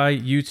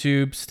 Spotify,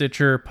 YouTube,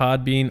 Stitcher,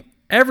 Podbean,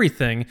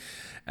 everything.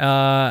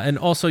 And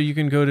also you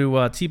can go to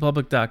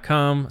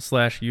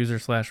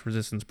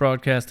tpublic.com/user/resistance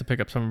broadcast to pick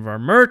up some of our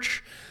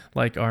merch,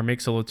 like our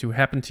Make Solo 2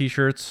 Happen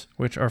t-shirts,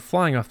 which are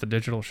flying off the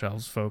digital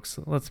shelves, folks.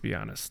 Let's be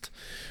honest.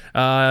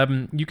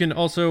 You can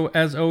also,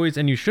 as always,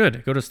 and you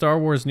should, go to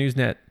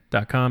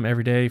StarWarsNewsNet.com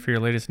every day for your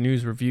latest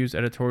news, reviews,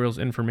 editorials,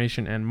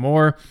 information, and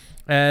more.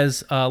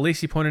 As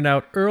Lacey pointed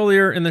out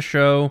earlier in the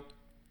show,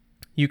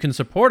 you can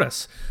support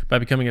us by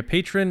becoming a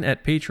patron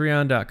at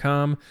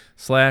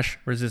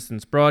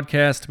patreon.com/resistance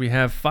broadcast. We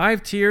have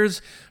 5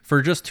 tiers.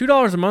 For just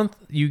 $2 a month,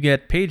 you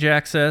get page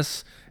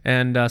access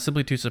and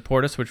simply to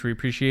support us, which we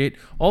appreciate,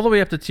 all the way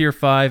up to tier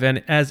 5.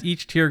 And as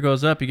each tier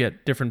goes up, you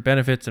get different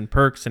benefits and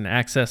perks and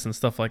access and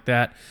stuff like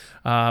that.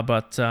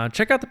 But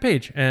check out the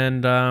page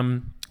and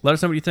let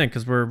us know what you think,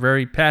 because we're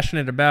very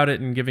passionate about it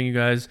and giving you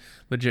guys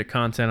legit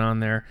content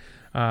on there.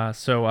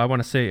 So I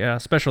want to say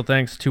special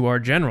thanks to our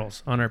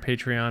generals on our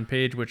Patreon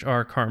page, which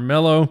are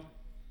Carmelo,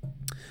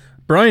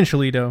 Brian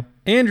Shalito,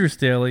 Andrew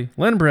Staley,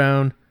 Len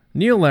Brown,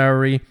 Neil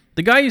Lowry,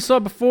 the guy you saw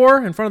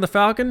before in front of the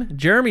Falcon,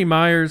 Jeremy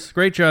Myers.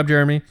 Great job,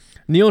 Jeremy.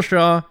 Neil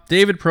Shaw,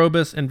 David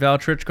Probus, and Val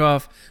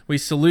Trichkoff. We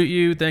salute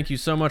you. Thank you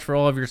so much for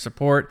all of your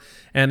support.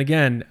 And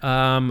again,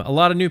 a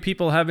lot of new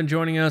people have been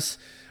joining us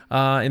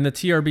in the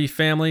TRB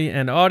family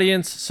and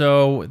audience.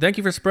 So thank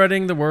you for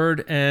spreading the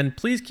word, and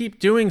please keep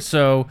doing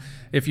so.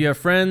 If you have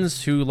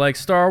friends who like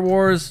Star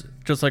Wars,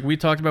 just like we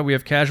talked about, we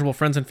have casual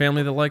friends and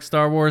family that like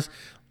Star Wars,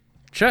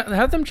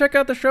 have them check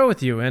out the show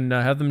with you and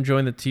have them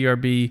join the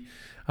TRB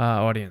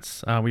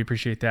audience. We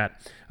appreciate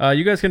that.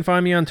 You guys can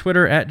find me on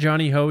Twitter at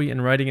Johnny Hoey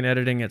and writing and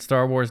editing at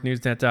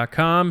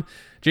StarWarsNewsNet.com.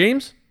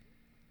 James?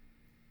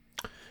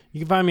 You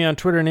can find me on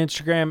Twitter and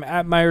Instagram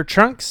at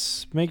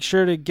MeyerTrunks. Make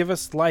sure to give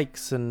us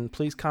likes and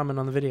please comment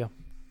on the video.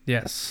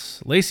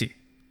 Yes. Lacey?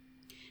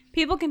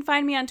 People can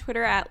find me on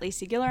Twitter at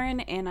Lacey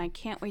Gillerin, and I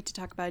can't wait to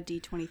talk about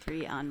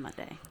D23 on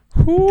Monday.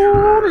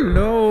 Oh,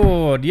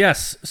 Lord.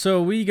 Yes.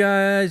 So we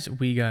guys,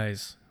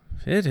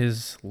 it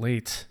is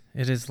late.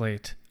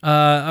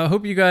 I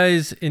hope you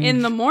guys...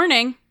 In the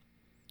morning.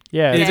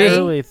 Yeah, it's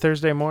early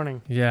Thursday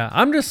morning. Yeah,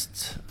 I'm breaking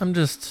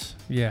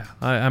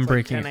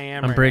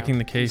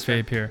the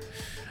kayfabe here.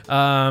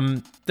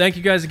 Thank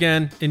you guys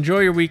again. Enjoy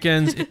your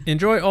weekends.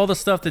 Enjoy all the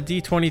stuff that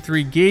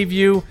D23 gave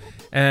you.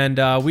 And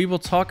we will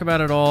talk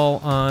about it all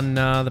on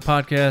the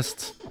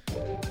podcast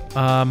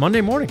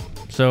Monday morning.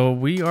 So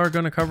we are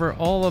going to cover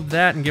all of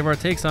that and give our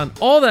takes on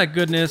all that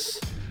goodness.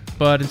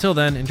 But until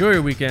then, enjoy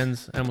your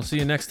weekends. And we'll see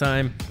you next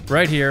time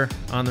right here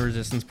on the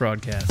Resistance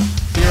Broadcast.